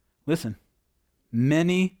with, listen,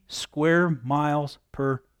 many square miles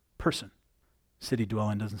per person. City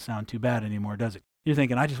dwelling doesn't sound too bad anymore, does it? You're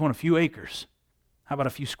thinking, I just want a few acres. How about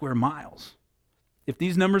a few square miles? If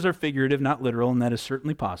these numbers are figurative, not literal, and that is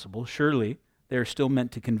certainly possible, surely they are still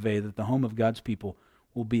meant to convey that the home of God's people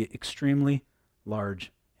will be extremely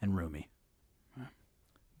large and roomy.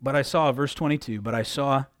 But I saw, verse 22, but I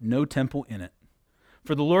saw no temple in it.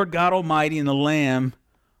 For the Lord God Almighty and the Lamb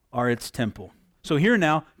are its temple. So here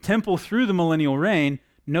now, temple through the millennial reign,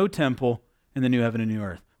 no temple in the new heaven and new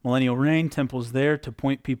earth. Millennial reign, temple's there to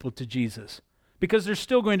point people to Jesus. Because there's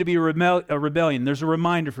still going to be a rebellion. There's a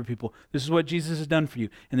reminder for people. This is what Jesus has done for you.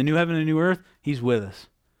 In the new heaven and new earth, he's with us.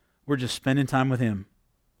 We're just spending time with him.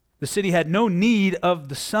 The city had no need of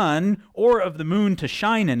the sun or of the moon to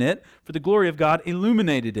shine in it, for the glory of God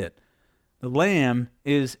illuminated it. The Lamb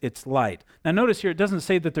is its light. Now notice here, it doesn't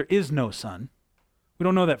say that there is no sun. We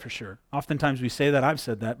don't know that for sure. Oftentimes we say that, I've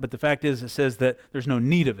said that, but the fact is it says that there's no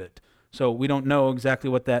need of it. So we don't know exactly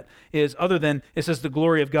what that is, other than it says the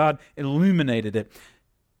glory of God illuminated it.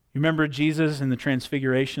 You remember Jesus in the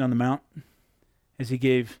Transfiguration on the Mount? As he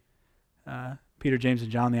gave Peter, James,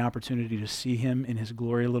 and John the opportunity to see him in his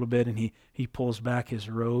glory a little bit, and he pulls back his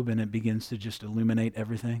robe and it begins to just illuminate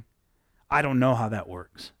everything. I don't know how that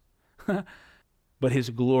works. But his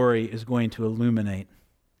glory is going to illuminate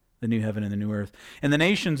the new heaven and the new earth. And the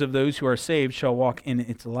nations of those who are saved shall walk in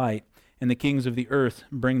its light, and the kings of the earth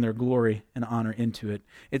bring their glory and honor into it.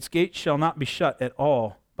 Its gates shall not be shut at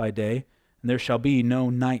all by day, and there shall be no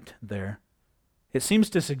night there. It seems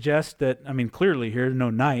to suggest that, clearly here,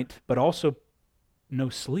 no night, but also no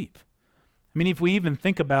sleep. If we even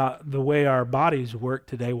think about the way our bodies work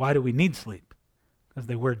today, why do we need sleep? Because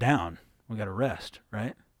they wear down. We got to rest,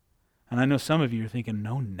 right? And I know some of you are thinking,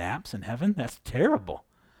 no naps in heaven? That's terrible.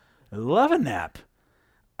 I love a nap.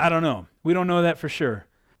 I don't know. We don't know that for sure.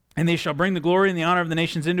 And they shall bring the glory and the honor of the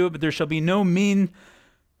nations into it, but there shall by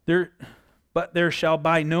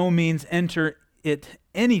no means enter it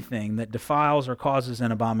anything that defiles or causes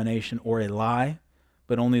an abomination or a lie,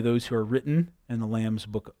 but only those who are written in the Lamb's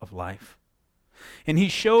book of life. And he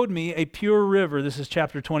showed me a pure river. This is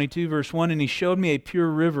chapter 22, verse 1. And he showed me a pure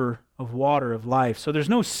river of water of life. So there's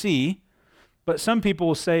no sea, but some people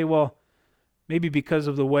will say, well, maybe because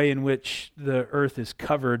of the way in which the earth is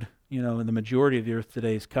covered, and the majority of the earth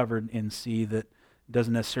today is covered in sea, that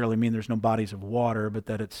doesn't necessarily mean there's no bodies of water, but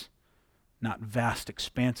that it's not vast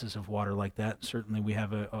expanses of water like that. Certainly we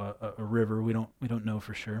have a river. We don't know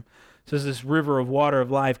for sure. It says this river of water of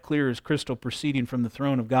life, clear as crystal, proceeding from the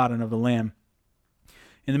throne of God and of the Lamb.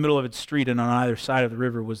 In the middle of its street and on either side of the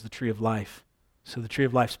river was the tree of life. So the tree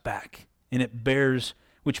of life's back, and it bears,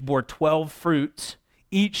 which bore 12 fruits,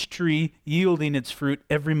 each tree yielding its fruit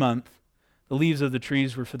every month. The leaves of the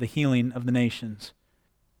trees were for the healing of the nations.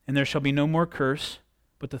 And there shall be no more curse,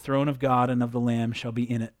 but the throne of God and of the Lamb shall be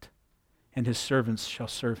in it, and his servants shall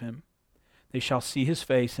serve him. They shall see his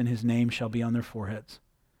face, and his name shall be on their foreheads.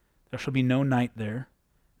 There shall be no night there.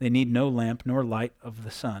 They need no lamp nor light of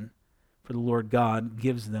the sun, for the Lord God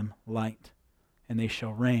gives them light, and they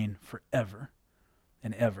shall reign forever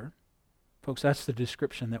and ever. Folks, that's the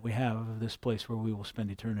description that we have of this place where we will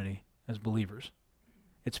spend eternity as believers.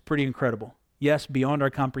 It's pretty incredible. Yes, beyond our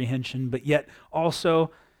comprehension, but yet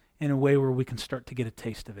also in a way where we can start to get a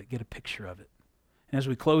taste of it, get a picture of it. And as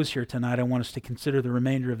we close here tonight, I want us to consider the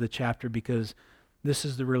remainder of the chapter, because this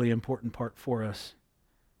is the really important part for us.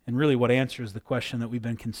 And really what answers the question that we've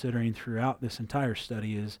been considering throughout this entire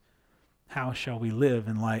study is, how shall we live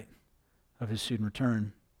in light of his soon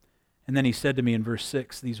return? And then he said to me in verse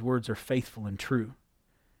 6, these words are faithful and true.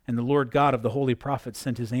 And the Lord God of the holy prophets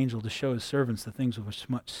sent his angel to show his servants the things which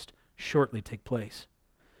must shortly take place.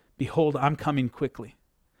 Behold, I'm coming quickly.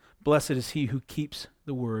 Blessed is he who keeps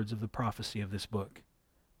the words of the prophecy of this book.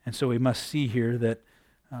 And so we must see here that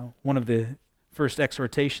one of the first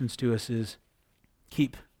exhortations to us is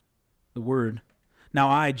keep the word. Now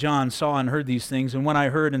I, John, saw and heard these things, and when I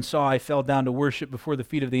heard and saw, I fell down to worship before the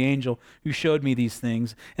feet of the angel who showed me these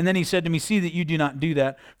things. And then he said to me, see that you do not do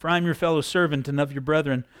that, for I am your fellow servant and of your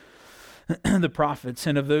brethren, the prophets,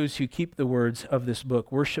 and of those who keep the words of this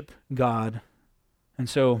book. Worship God. And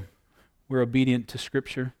so we're obedient to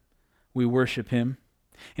Scripture. We worship him.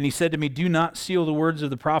 And he said to me, do not seal the words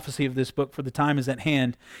of the prophecy of this book, for the time is at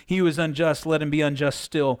hand. He who is unjust, let him be unjust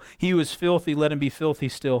still. He who is filthy, let him be filthy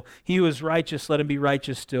still. He who is righteous, let him be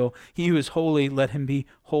righteous still. He who is holy, let him be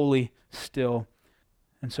holy still.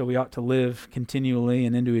 And so we ought to live continually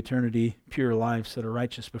and into eternity pure lives that are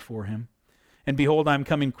righteous before him. And behold, I am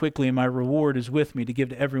coming quickly, and my reward is with me to give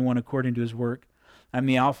to everyone according to his work. I am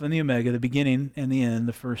the Alpha and the Omega, the beginning and the end,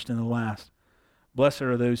 the first and the last. Blessed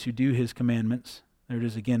are those who do his commandments. There it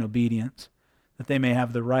is again, obedience, that they may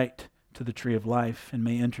have the right to the tree of life and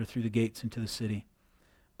may enter through the gates into the city.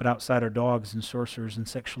 But outside are dogs and sorcerers and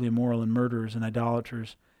sexually immoral and murderers and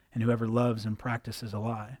idolaters and whoever loves and practices a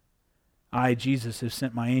lie. I, Jesus, have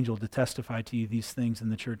sent my angel to testify to you these things in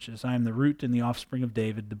the churches. I am the root and the offspring of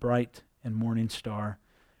David, the bright and morning star.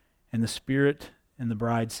 And the Spirit and the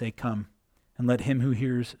bride say, come. And let him who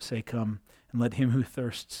hears say, come. And let him who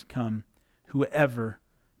thirsts come. Whoever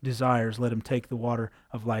desires, let him take the water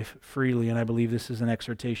of life freely. And I believe this is an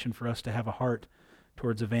exhortation for us to have a heart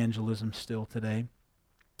towards evangelism still today.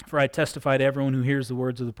 For I testify to everyone who hears the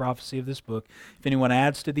words of the prophecy of this book. If anyone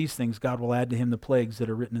adds to these things, God will add to him the plagues that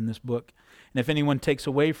are written in this book. And if anyone takes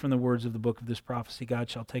away from the words of the book of this prophecy, God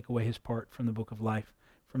shall take away his part from the book of life,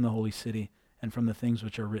 from the holy city, and from the things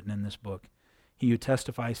which are written in this book. He who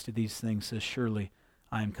testifies to these things says, surely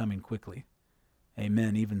I am coming quickly.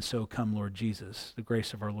 Amen. Even so, come, Lord Jesus. The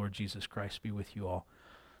grace of our Lord Jesus Christ be with you all.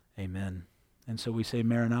 Amen. And so we say,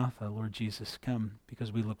 Maranatha, Lord Jesus, come,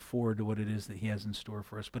 because we look forward to what it is that he has in store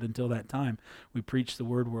for us. But until that time, we preach the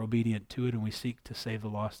word, we're obedient to it, and we seek to save the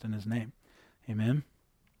lost in his name. Amen.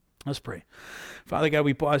 Let's pray. Father God,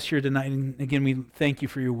 we pause here tonight, and again, we thank you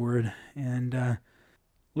for your word. And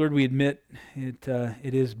Lord, we admit it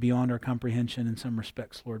is beyond our comprehension in some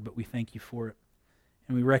respects, Lord, but we thank you for it.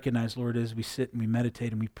 And we recognize, Lord, as we sit and we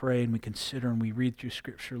meditate and we pray and we consider and we read through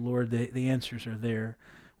Scripture, Lord, the answers are there.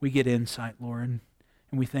 We get insight, Lord,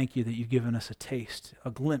 and we thank you that you've given us a taste, a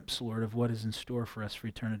glimpse, Lord, of what is in store for us for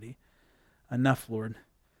eternity. Enough, Lord,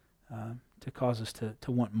 to cause us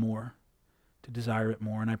to want more, to desire it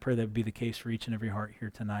more. And I pray that would be the case for each and every heart here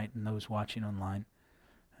tonight and those watching online.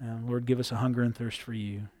 Lord, give us a hunger and thirst for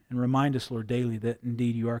you. And remind us, Lord, daily that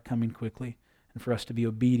indeed you are coming quickly, and for us to be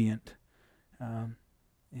obedient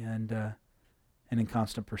and in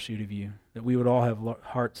constant pursuit of you, that we would all have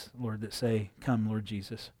hearts, Lord, that say, come, Lord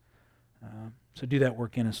Jesus. So do that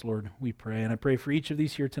work in us, Lord, we pray. And I pray for each of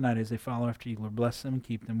these here tonight as they follow after you, Lord. Bless them and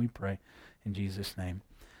keep them, we pray. In Jesus' name,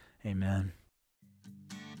 amen.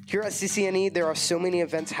 Here at CCNE, there are so many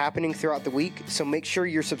events happening throughout the week, so make sure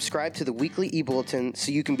you're subscribed to the weekly e-bulletin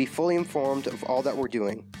so you can be fully informed of all that we're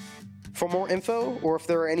doing. For more info, or if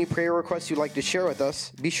there are any prayer requests you'd like to share with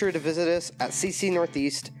us, be sure to visit us at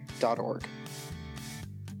ccnortheast.org.